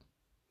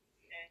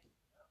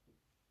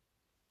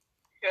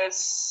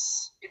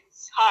 because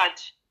it's hard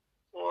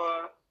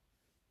for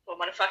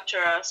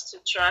manufacturers to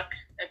track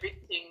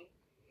everything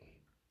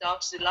down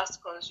to the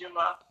last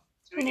consumer.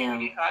 It's really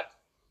really hard.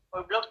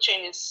 But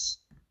blockchain it's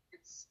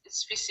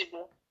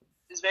feasible.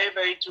 It's very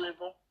very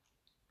doable.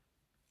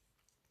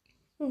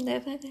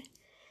 Definitely.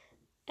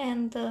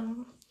 And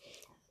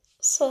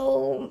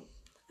so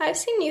I've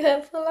seen you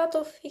have a lot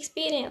of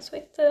experience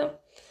with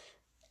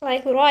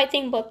like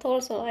writing, but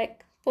also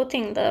like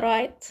putting the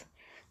right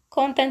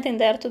content in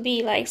there to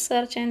be like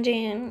search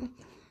engine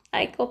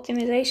like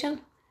optimization.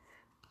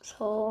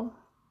 So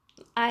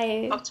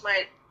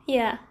Optimize.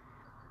 Yeah.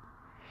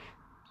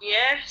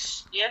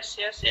 Yes.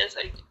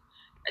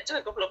 I took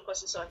a couple of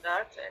courses on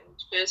that, and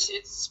because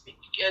it's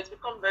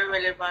become very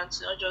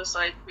relevant, not just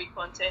like free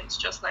content,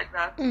 just like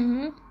that.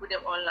 Put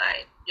them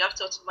online. You have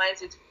to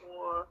optimize it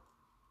for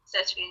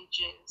search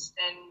engines,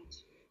 and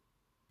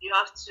you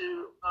have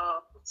to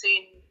put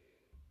in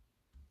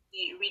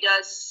the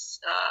reader's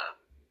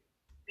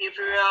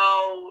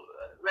behavioral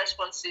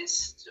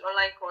responses to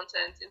online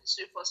content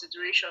into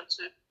consideration.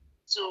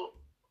 So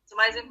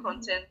optimizing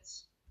content,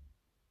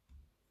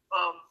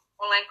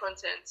 online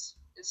content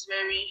is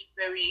very,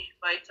 very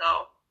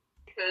vital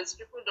because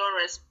people don't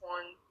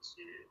respond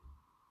to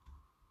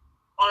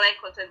online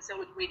content the same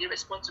way they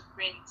respond to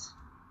print.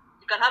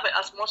 You can have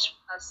as much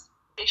as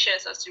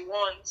patience as you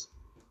want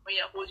when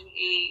you're holding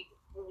a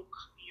book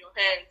in your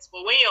hands,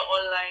 but when you're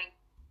online,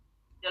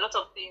 there are a lot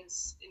of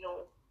things,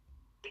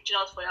 reaching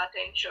out for your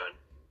attention.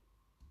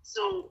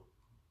 So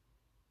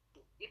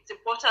it's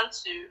important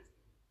to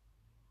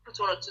put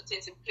one or two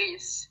things in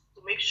place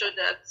to make sure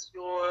that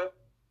your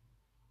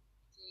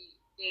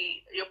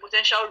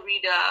potential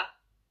reader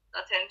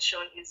attention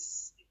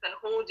is, you can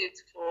hold it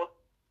for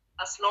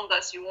as long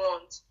as you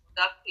want on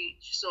that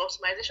page. So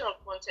optimization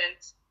of content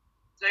is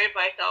very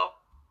vital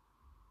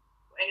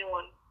for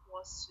anyone who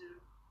wants to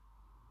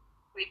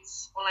create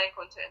online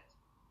content.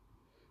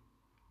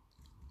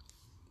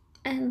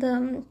 And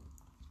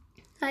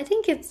I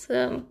think it's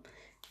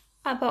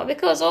about,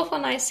 because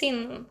often I've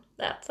seen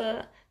that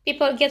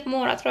people get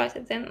more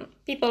attracted and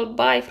people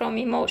buy from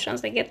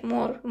emotions. They get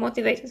more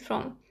motivated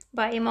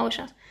by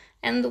emotions.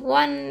 And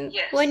when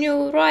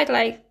you write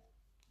like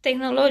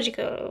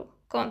technological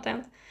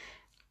content,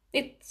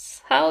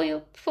 it's how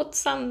you put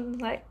some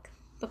like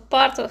the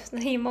part of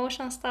the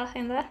emotion stuff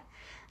in there.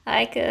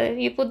 Like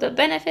you put the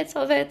benefits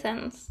of it,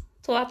 and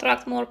to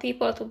attract more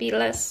people to be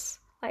less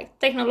like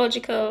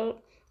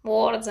technological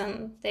words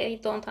and they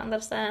don't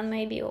understand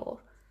maybe, or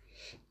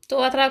to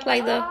attract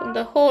like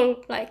the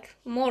whole like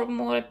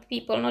more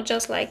people, not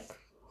just like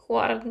who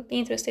are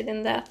interested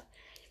in that.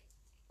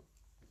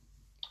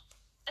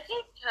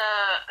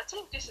 I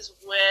think this is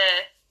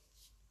where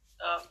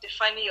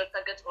defining your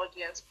target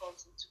audience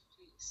comes into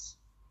place,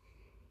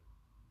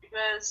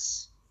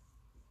 because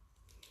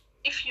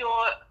if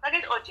your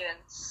target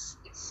audience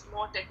is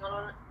more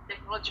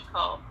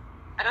technological,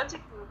 I don't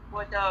think we would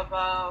bother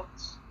about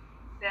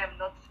them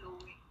not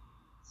flowing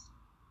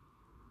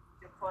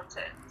your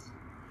content,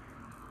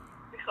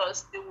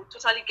 because they will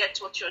totally get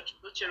what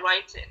you're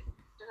writing,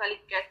 totally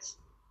get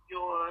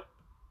your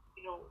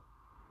your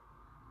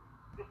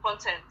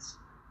content.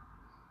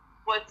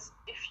 But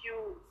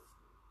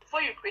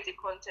before you create a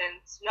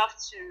content, you have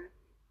to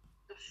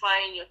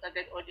define your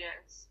target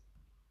audience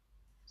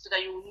so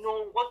that you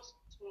know what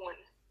tone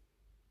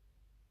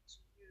to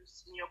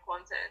use in your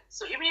content.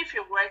 So even if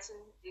you're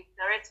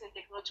directing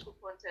technological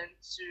content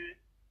to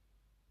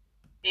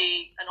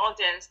an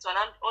audience,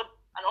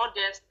 an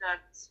audience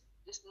that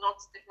is not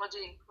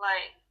technology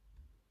inclined,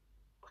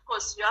 of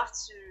course you have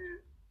to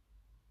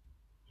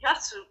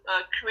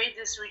create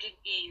this reading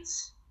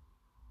ease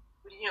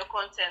within your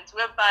content,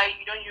 whereby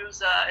you don't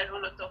use a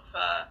whole lot of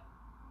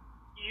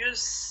you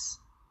use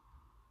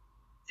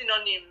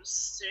synonyms.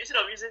 So instead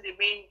of using the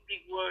main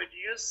big word,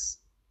 you use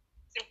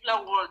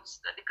simpler words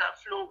that they can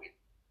flow with,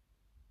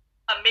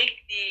 and make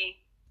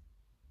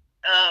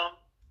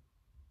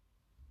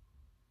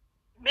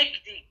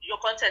your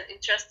content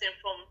interesting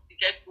from the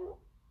get-go,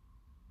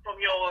 from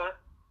your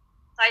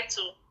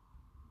title,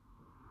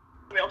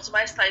 from your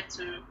optimized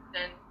title,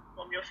 then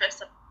from your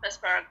first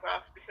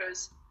paragraph.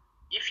 Because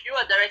if you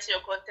are directing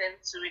your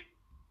content to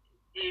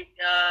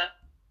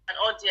an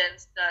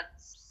audience that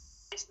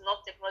is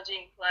not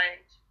technology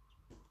inclined,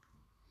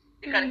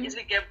 they can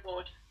easily get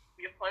bored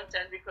with your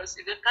content, because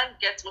if they can't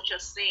get what you're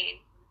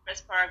saying in the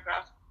first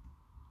paragraph,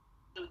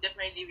 they'll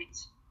definitely leave it.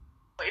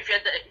 But if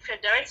you're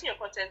directing your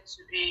content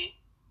to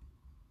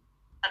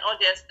an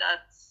audience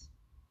that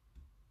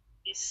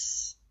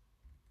is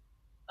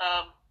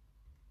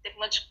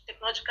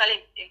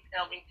technologically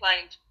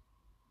inclined,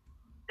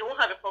 they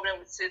won't have a problem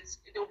with it.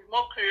 They'll be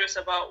more curious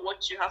about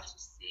what you have to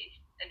say,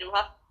 and they'll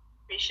have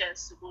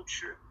patience to go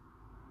through.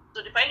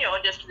 So defining your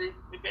audience will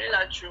be very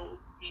large role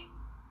in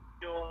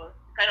your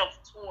kind of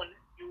tone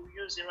you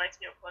use in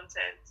writing your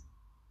content,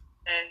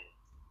 and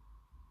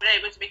whether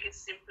you're going to make it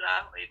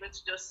simpler or you're going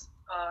to just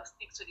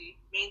stick to the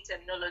main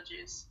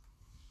terminologies.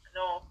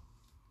 No.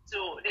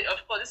 So of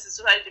course this is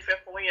totally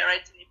different from when you're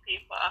writing a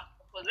paper.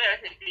 Of course, when you're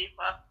writing a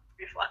paper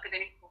for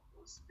academic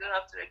purpose, you don't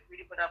have to like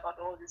really bother about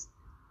all these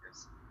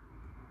things.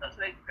 That's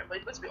very different. But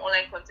it's going to be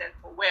online content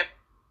for web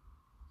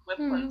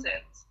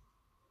content.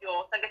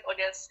 Your target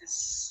audience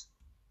is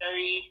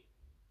you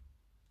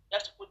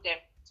have to put them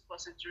into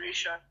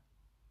consideration.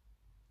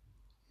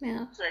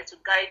 Yeah. So to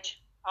guide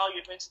how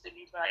you're going to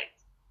deliver it.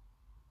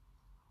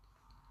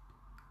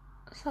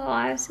 So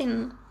I've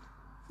seen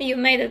you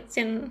made it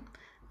in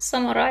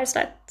summarize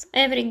that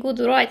every good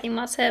writing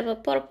must have a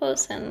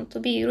purpose and to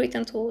be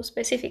written to a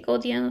specific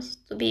audience,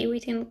 to be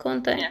within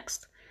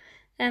context,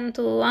 and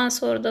to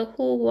answer the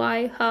who,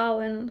 why, how,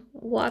 and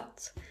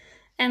what,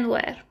 and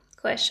where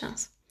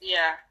questions.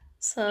 Yeah.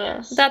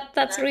 So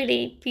that's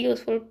really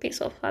beautiful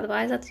piece of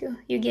advice that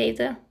you gave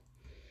there.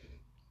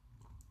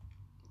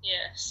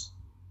 Yes.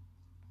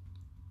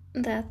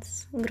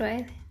 That's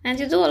great. And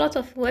you do a lot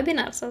of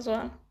webinars as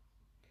well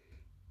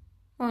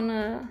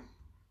on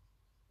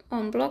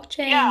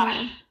blockchain.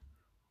 Yeah.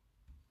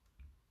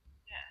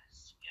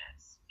 Yes.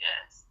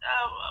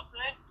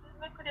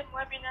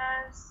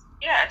 Webinars.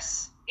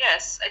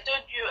 Yes. I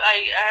told you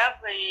I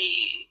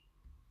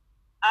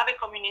have a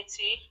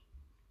community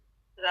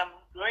that I'm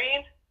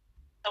growing.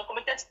 I'm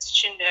committed to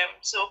teaching them.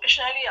 So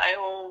occasionally I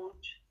hold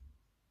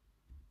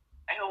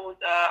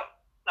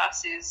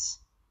classes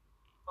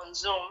on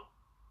Zoom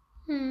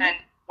and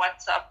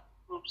WhatsApp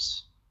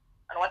groups.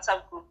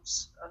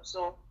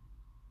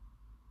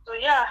 So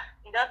yeah,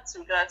 in that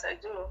regard, I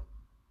do.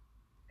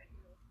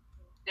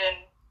 Then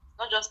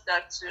not just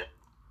that too.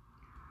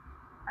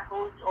 I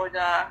hold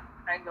other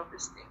kind of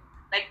this thing.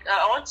 Like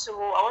I want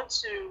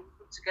to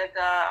put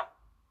together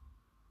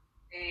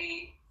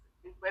a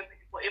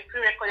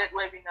pre-recorded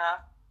webinar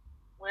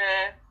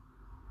where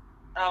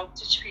I'll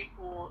teach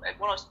people like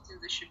one of the things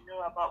they should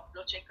know about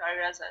blockchain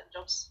careers and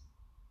jobs,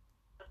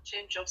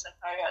 blockchain jobs and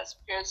careers,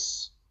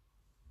 because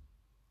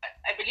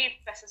I believe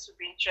persons will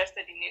be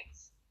interested in it.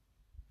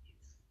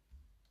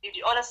 If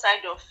the other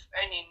side of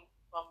earning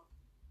from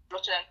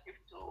blockchain and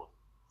crypto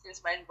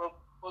seems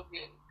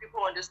mind-boggling,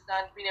 people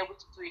understand being able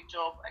to do a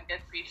job and get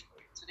paid for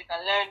it, so they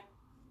can learn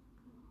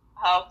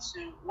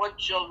what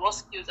jobs, what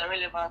skills are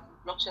relevant in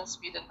blockchain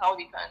space, and how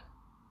they can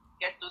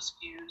get those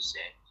skills,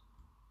 and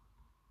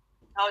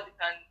how they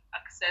can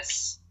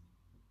access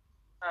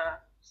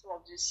some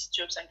of these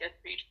jobs and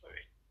get paid for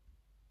it.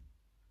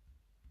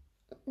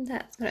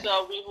 That's great. So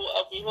I'll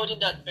be holding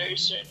that very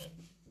soon, so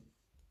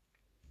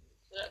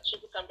that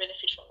people can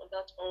benefit from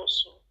that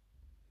also.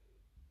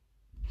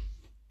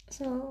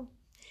 So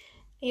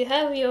you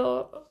have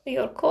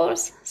your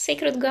course,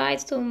 Secret Guide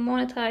to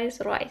Monetize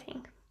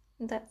Writing.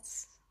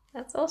 That's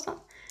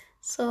awesome.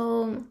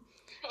 So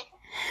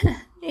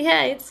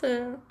yeah, it's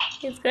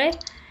great,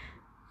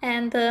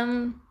 and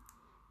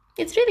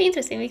it's really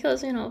interesting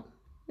because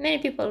many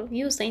people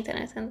use the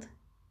internet and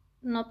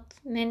not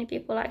many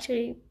people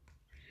actually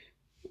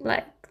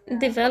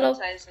develop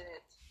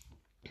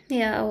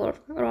or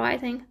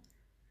writing.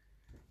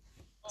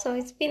 So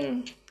it's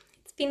been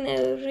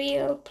a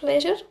real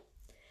pleasure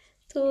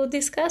to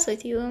discuss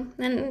with you.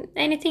 And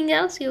anything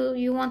else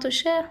you want to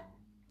share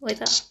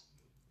with us?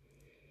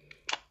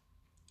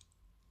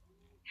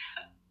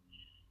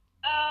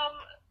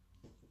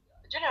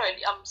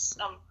 Generally, I'm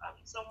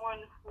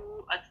someone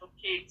who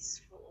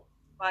advocates for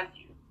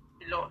value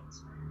a lot.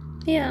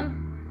 Yeah.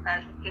 I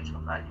advocate for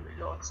value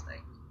a lot,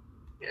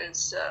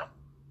 because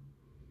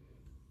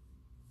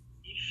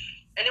if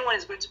anyone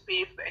is going to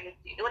pay for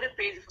anything, nobody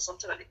pays for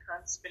something that they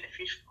can't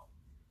benefit from.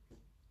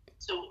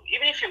 So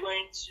even if you're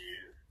going to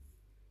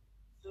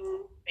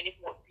do any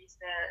form of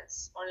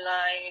business,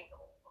 online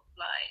or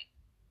offline,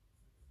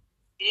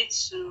 you need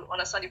to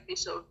understand the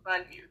place of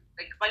value.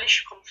 Value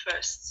should come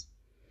first.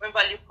 When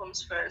value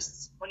comes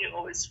first, money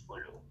always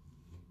follow.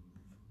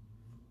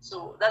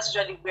 So that's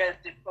usually where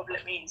the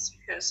problem is,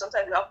 because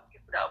sometimes you have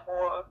people that are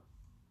more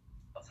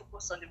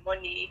focused on the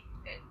money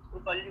and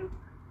overlook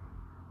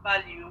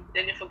value.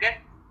 Then they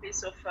forget the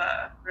place of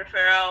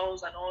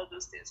referrals and all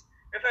those things.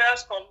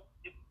 Referrals come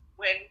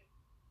when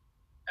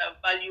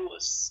when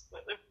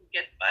people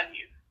get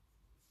value.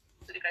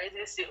 So they can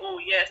easily say, "Oh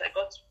yes, I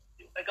got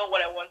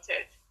what I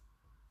wanted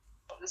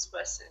from this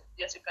person.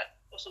 Yes, you can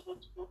also go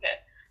here."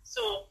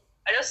 So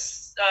I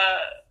just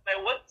my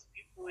word to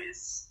people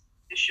is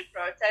they should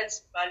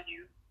prioritize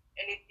value,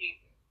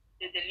 anything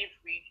they deliver,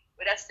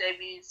 whether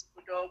service,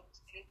 product,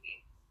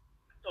 anything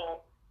at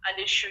all, and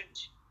they should.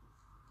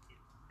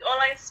 The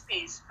online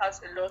space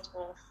has a lot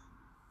of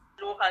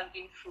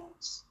low-hanging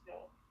fruits.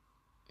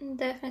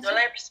 Definitely. The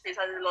online space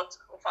has a lot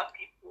of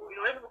people.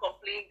 When people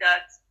complain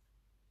that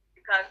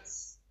they can't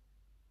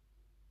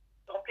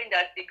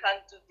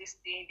do this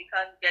thing, they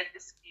can't get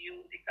this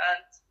skill, they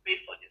can't pay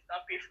for this,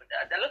 can't pay for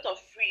that. There are a lot of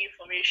free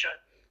information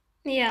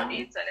on the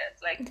internet,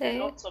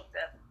 lots of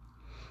them.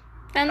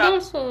 And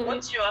also,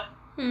 what's your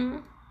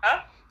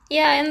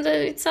yeah, and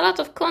it's a lot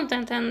of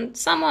content, and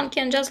someone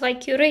can just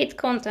curate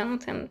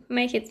content and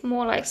make it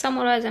more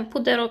summarize and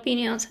put their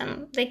opinions,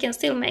 and they can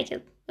still make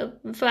it a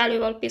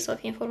valuable piece of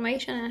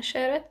information and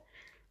share it.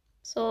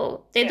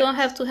 So they don't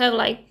have to have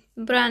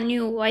brand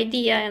new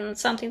idea and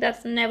something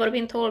that's never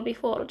been told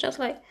before.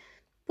 Just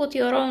put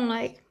your own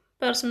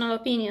personal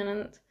opinion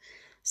and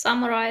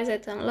summarize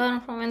it and learn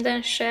from, and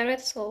then share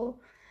it. So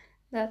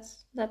that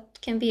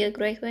can be a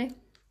great way.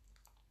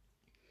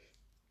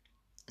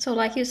 So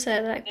like you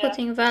said,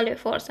 putting value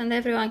first, and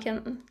everyone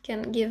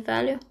can give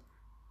value.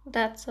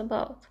 That's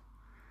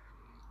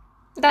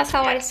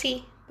how I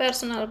see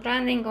personal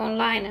branding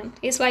online, and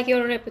it's like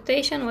your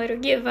reputation, where you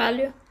give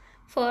value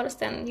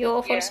first and you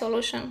offer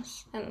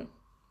solutions, and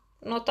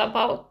not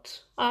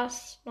about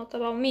us, not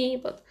about me,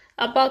 but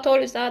about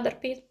always the other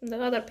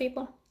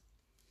people.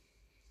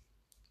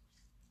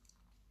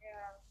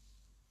 Yeah,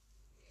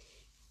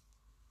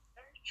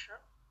 very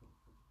true.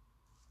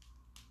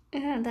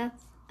 Yeah,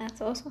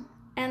 that's awesome.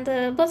 And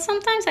but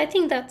sometimes I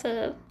think that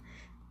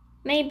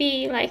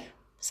maybe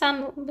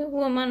some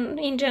women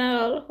in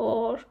general,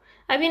 or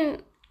I've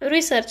been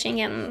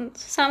researching, and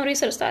some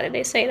research study,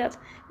 they say that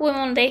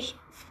women,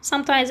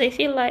 sometimes they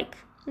feel like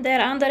they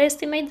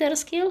underestimate their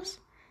skills,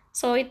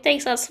 so it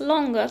takes us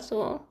longer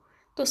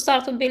to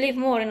start to believe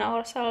more in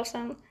ourselves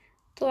and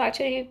to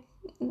actually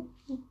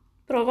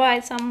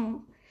provide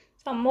some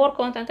more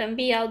content and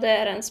be out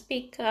there and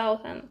speak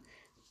out and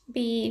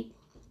be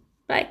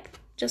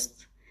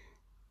just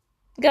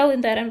go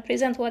in there and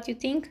present what you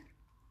think.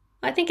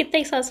 I think it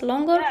takes us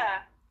longer.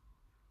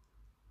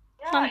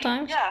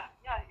 Sometimes. It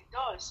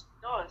does.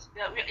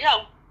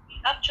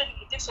 Actually,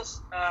 it takes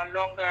us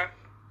longer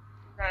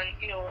than I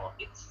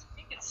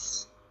think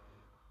it's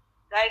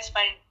guys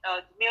find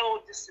the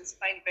male distance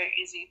find very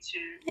easy to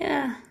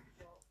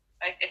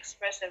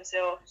express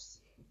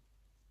themselves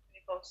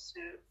when it comes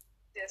to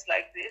things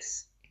like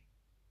this.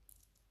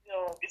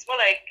 It's more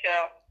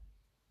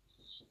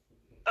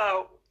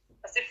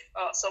as if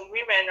some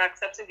women are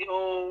accepting the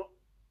whole.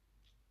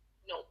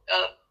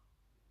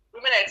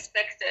 Women are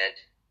expected.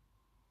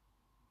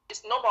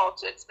 It's normal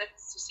to expect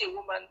to see a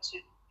woman to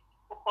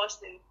focus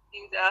in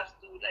things that have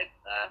to do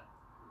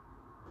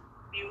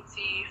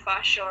beauty,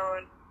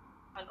 fashion,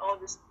 and all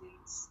these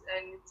things.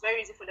 And it's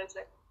very easy for them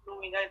to go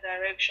in that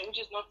direction, which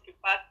is not the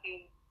bad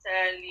thing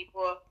entirely.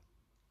 But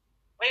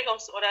when it comes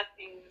comes to other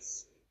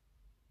things,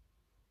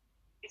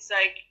 it's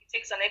like it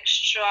takes an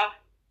extra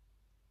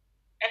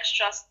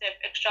step,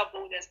 extra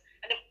boldness.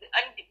 And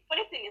the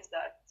funny thing is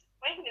that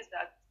when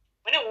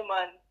a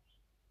woman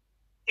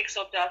takes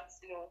up that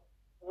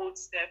bold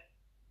step,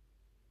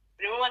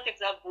 when a woman takes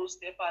that bold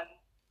step and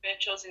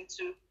ventures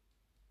into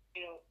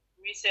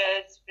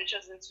research,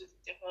 ventures into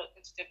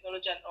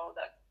technology and all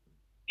that,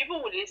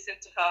 people will listen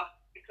to her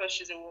because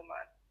she's a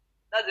woman.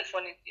 That's the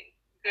funny thing.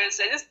 Because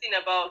there's this thing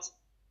about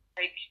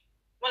like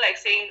more like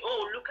saying,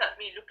 "Oh, look at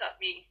me, look at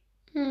me."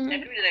 Mm.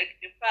 Like really like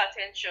they pay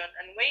attention,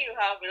 and when you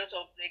have a lot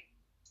of like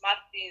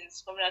smart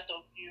things coming out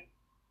of you,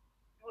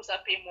 people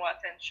start paying more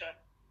attention.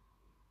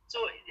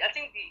 So I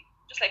think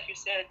just like you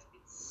said,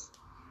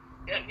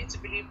 we need to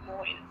believe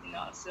more in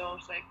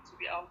ourselves, like to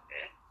be out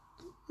there.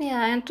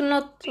 Yeah, and to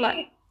not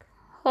like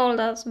hold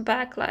us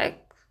back,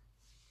 like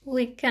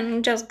we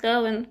can just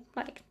go and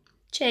like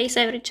chase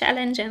every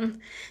challenge and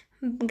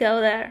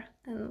go there,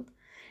 and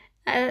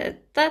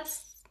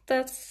that's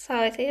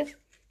how it is.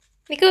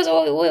 Because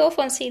we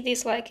often see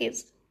this like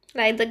it's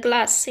like the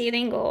glass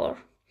ceiling, or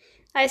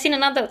I've seen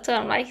another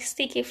term like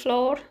sticky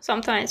floor.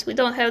 Sometimes we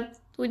don't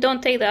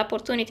take the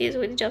opportunities.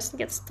 We just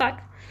get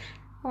stuck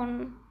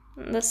on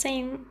the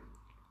same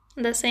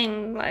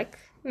like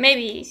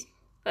maybe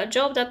a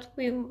job that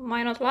we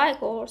might not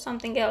like or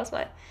something else.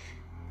 Like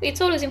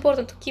it's always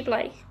important to keep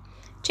like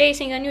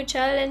chasing a new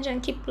challenge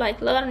and keep like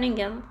learning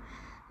and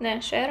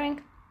then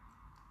sharing.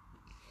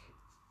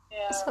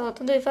 Yeah. So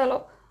to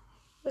develop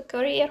the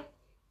career,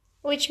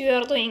 which you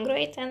are doing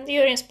great, and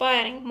you're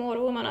inspiring more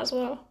women as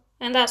well.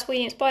 And as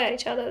we inspire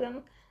each other,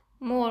 then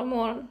more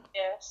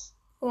Yes.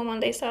 women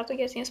they start to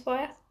get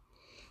inspired.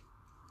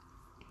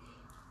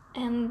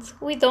 And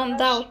we don't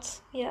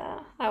doubt,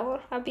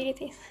 our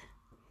abilities.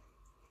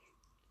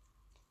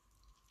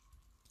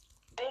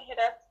 Can you hear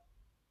that?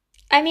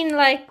 I mean,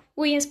 like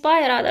we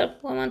inspire other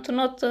women to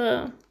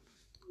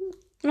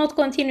not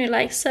continue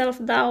like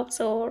self-doubts,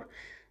 or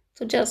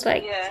to just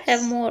like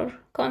have more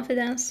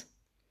confidence.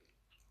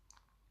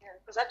 Yeah,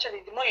 because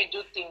actually, the more you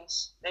do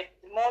things, like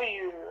the more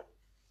you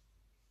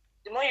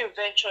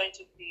venture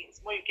into things,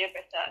 the more you get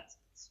better at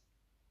it.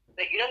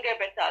 Like you don't get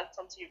better at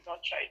something you've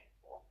not tried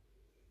before.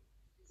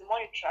 The more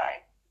you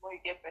try, the more you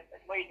get better.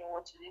 The more you know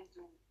what you didn't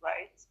do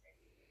right, and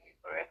you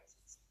correct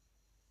it,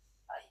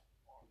 and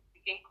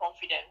you gain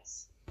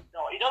confidence.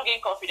 No, you don't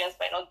gain confidence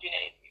by not doing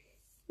anything.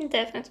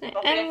 Definitely.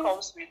 Confidence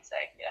comes with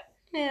like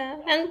Yeah,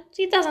 and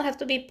it doesn't have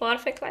to be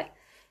perfect, like,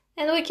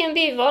 and we can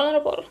be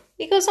vulnerable,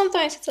 because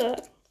sometimes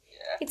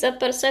it's a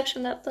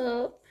perception that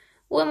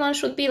women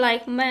should be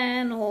like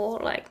men, or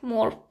like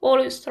more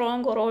always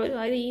strong, or always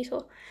like this,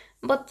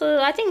 but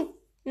I think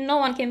no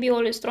one can be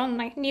always strong,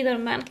 like neither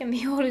man can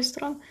be always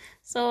strong.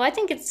 So I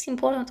think it's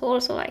important to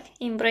also like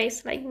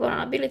embrace like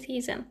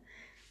vulnerabilities and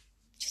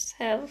just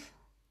have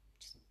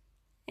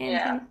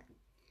anything.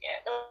 Yeah,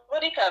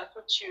 nobody can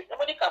put you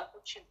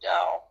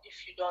down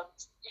if you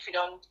don't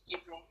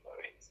give room for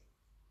it.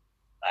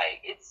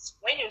 Like it's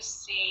when you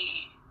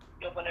see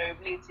your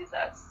vulnerabilities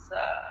as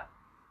a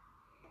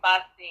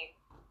bad thing,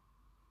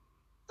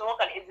 someone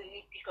can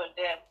easily pick on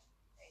them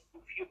and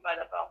you feel bad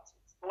about it.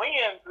 But when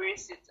you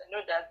embrace it and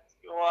know that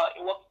you are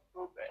a work in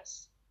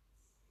progress,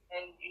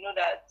 and you know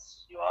that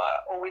you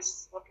are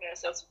always working on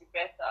yourself to be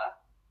better,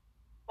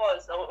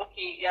 pause.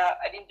 Okay, yeah,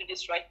 I didn't do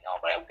this right now,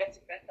 but I'll get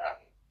it better.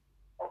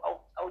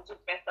 I'll do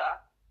better.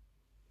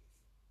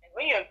 And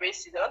when you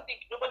embrace it, I don't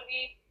think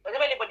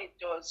whatever anybody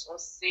does or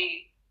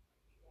say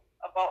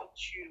about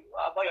you,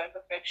 about your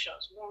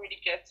imperfections, won't really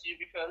get to you,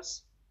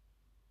 because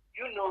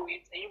you know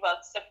it and you've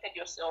accepted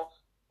yourself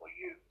for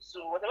you.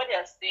 So whatever they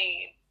are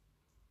saying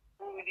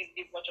won't really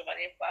leave much of an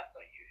impact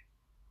on you.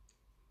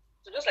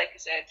 So just like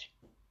you said,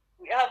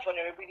 we have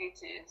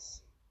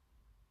vulnerabilities,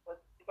 but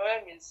the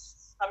problem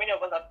is how many of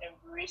us have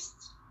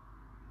embraced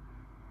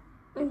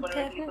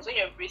vulnerabilities. Because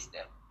when you embrace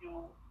them,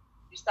 you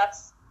start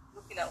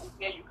looking at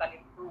where you can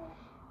improve,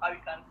 how you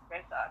can be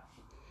better.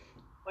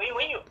 But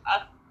when you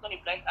act on a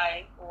blind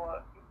eye,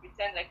 or you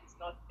pretend like it's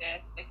not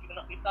there, like you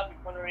can't be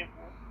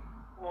vulnerable,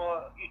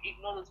 or you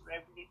ignore those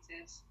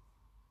vulnerabilities,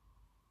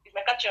 it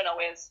might catch you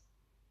unawares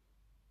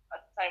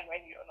at the time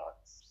when you're not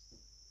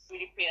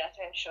really paying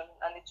attention,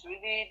 and it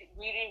really,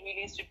 really,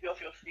 really sweep you off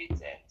your feet.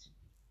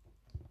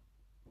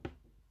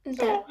 And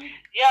so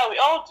yeah, we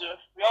all do.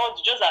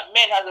 Just that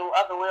men have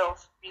a way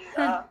of being.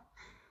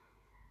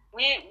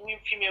 We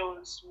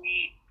females,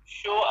 we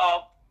show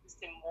our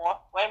system more.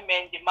 When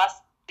men, they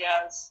mask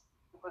theirs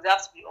because they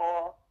have to be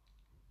all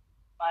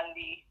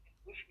manly.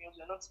 We females,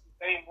 we're not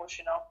very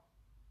emotional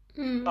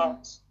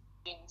about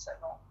things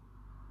and all.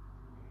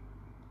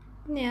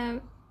 Yeah,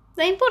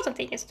 the important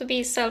thing is to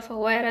be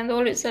self-aware and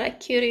always like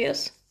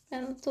curious,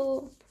 and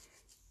to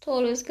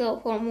always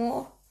go for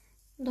more,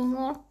 do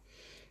more,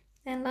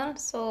 and learn.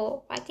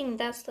 So I think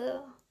that's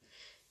I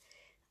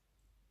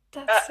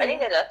didn't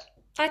get that.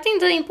 I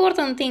think the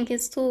important thing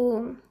is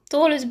to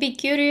always be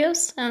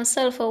curious and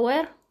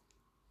self-aware.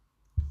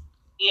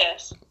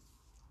 Yes.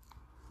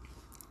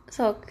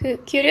 So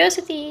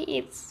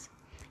curiosity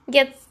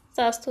gets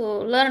starts to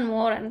learn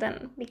more and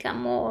then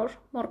become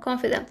more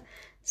confident.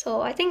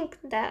 So I think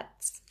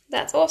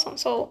that's awesome.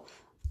 So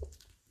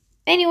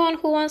anyone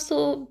who wants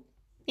to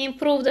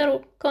improve their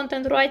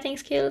content writing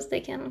skills,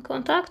 they can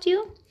contact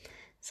you.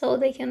 So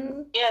they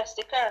can. Yes,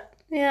 they can.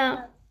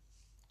 Yeah.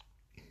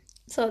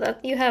 So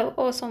that you have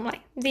awesome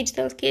like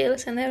digital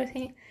skills and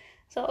everything.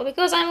 So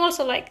because I'm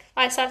also like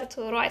I started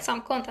to write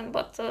some content,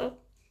 but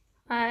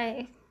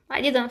I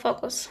didn't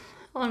focus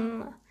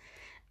on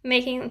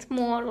making it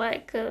more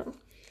like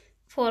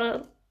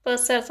for a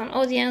certain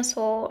audience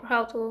or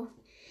how to.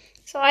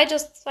 So I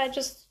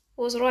just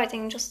was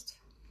writing just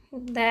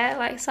there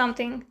like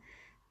something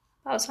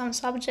about some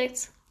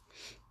subjects,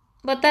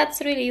 but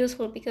that's really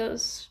useful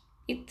because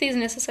it is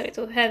necessary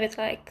to have it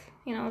like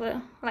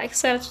the like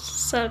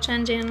search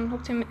engine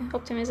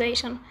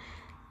optimization,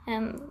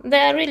 and they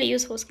are really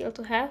useful skill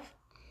to have.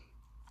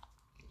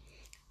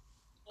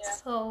 Yeah.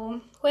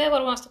 So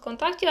whoever wants to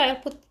contact you, I'll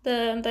put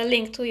the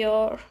link to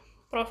your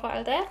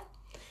profile there.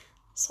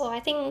 So I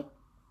think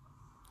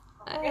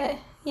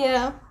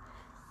yeah,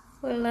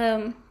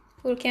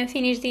 we can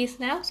finish this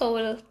now. So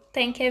we'll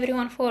thank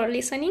everyone for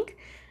listening,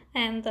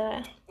 and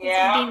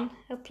it's been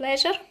a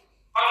pleasure.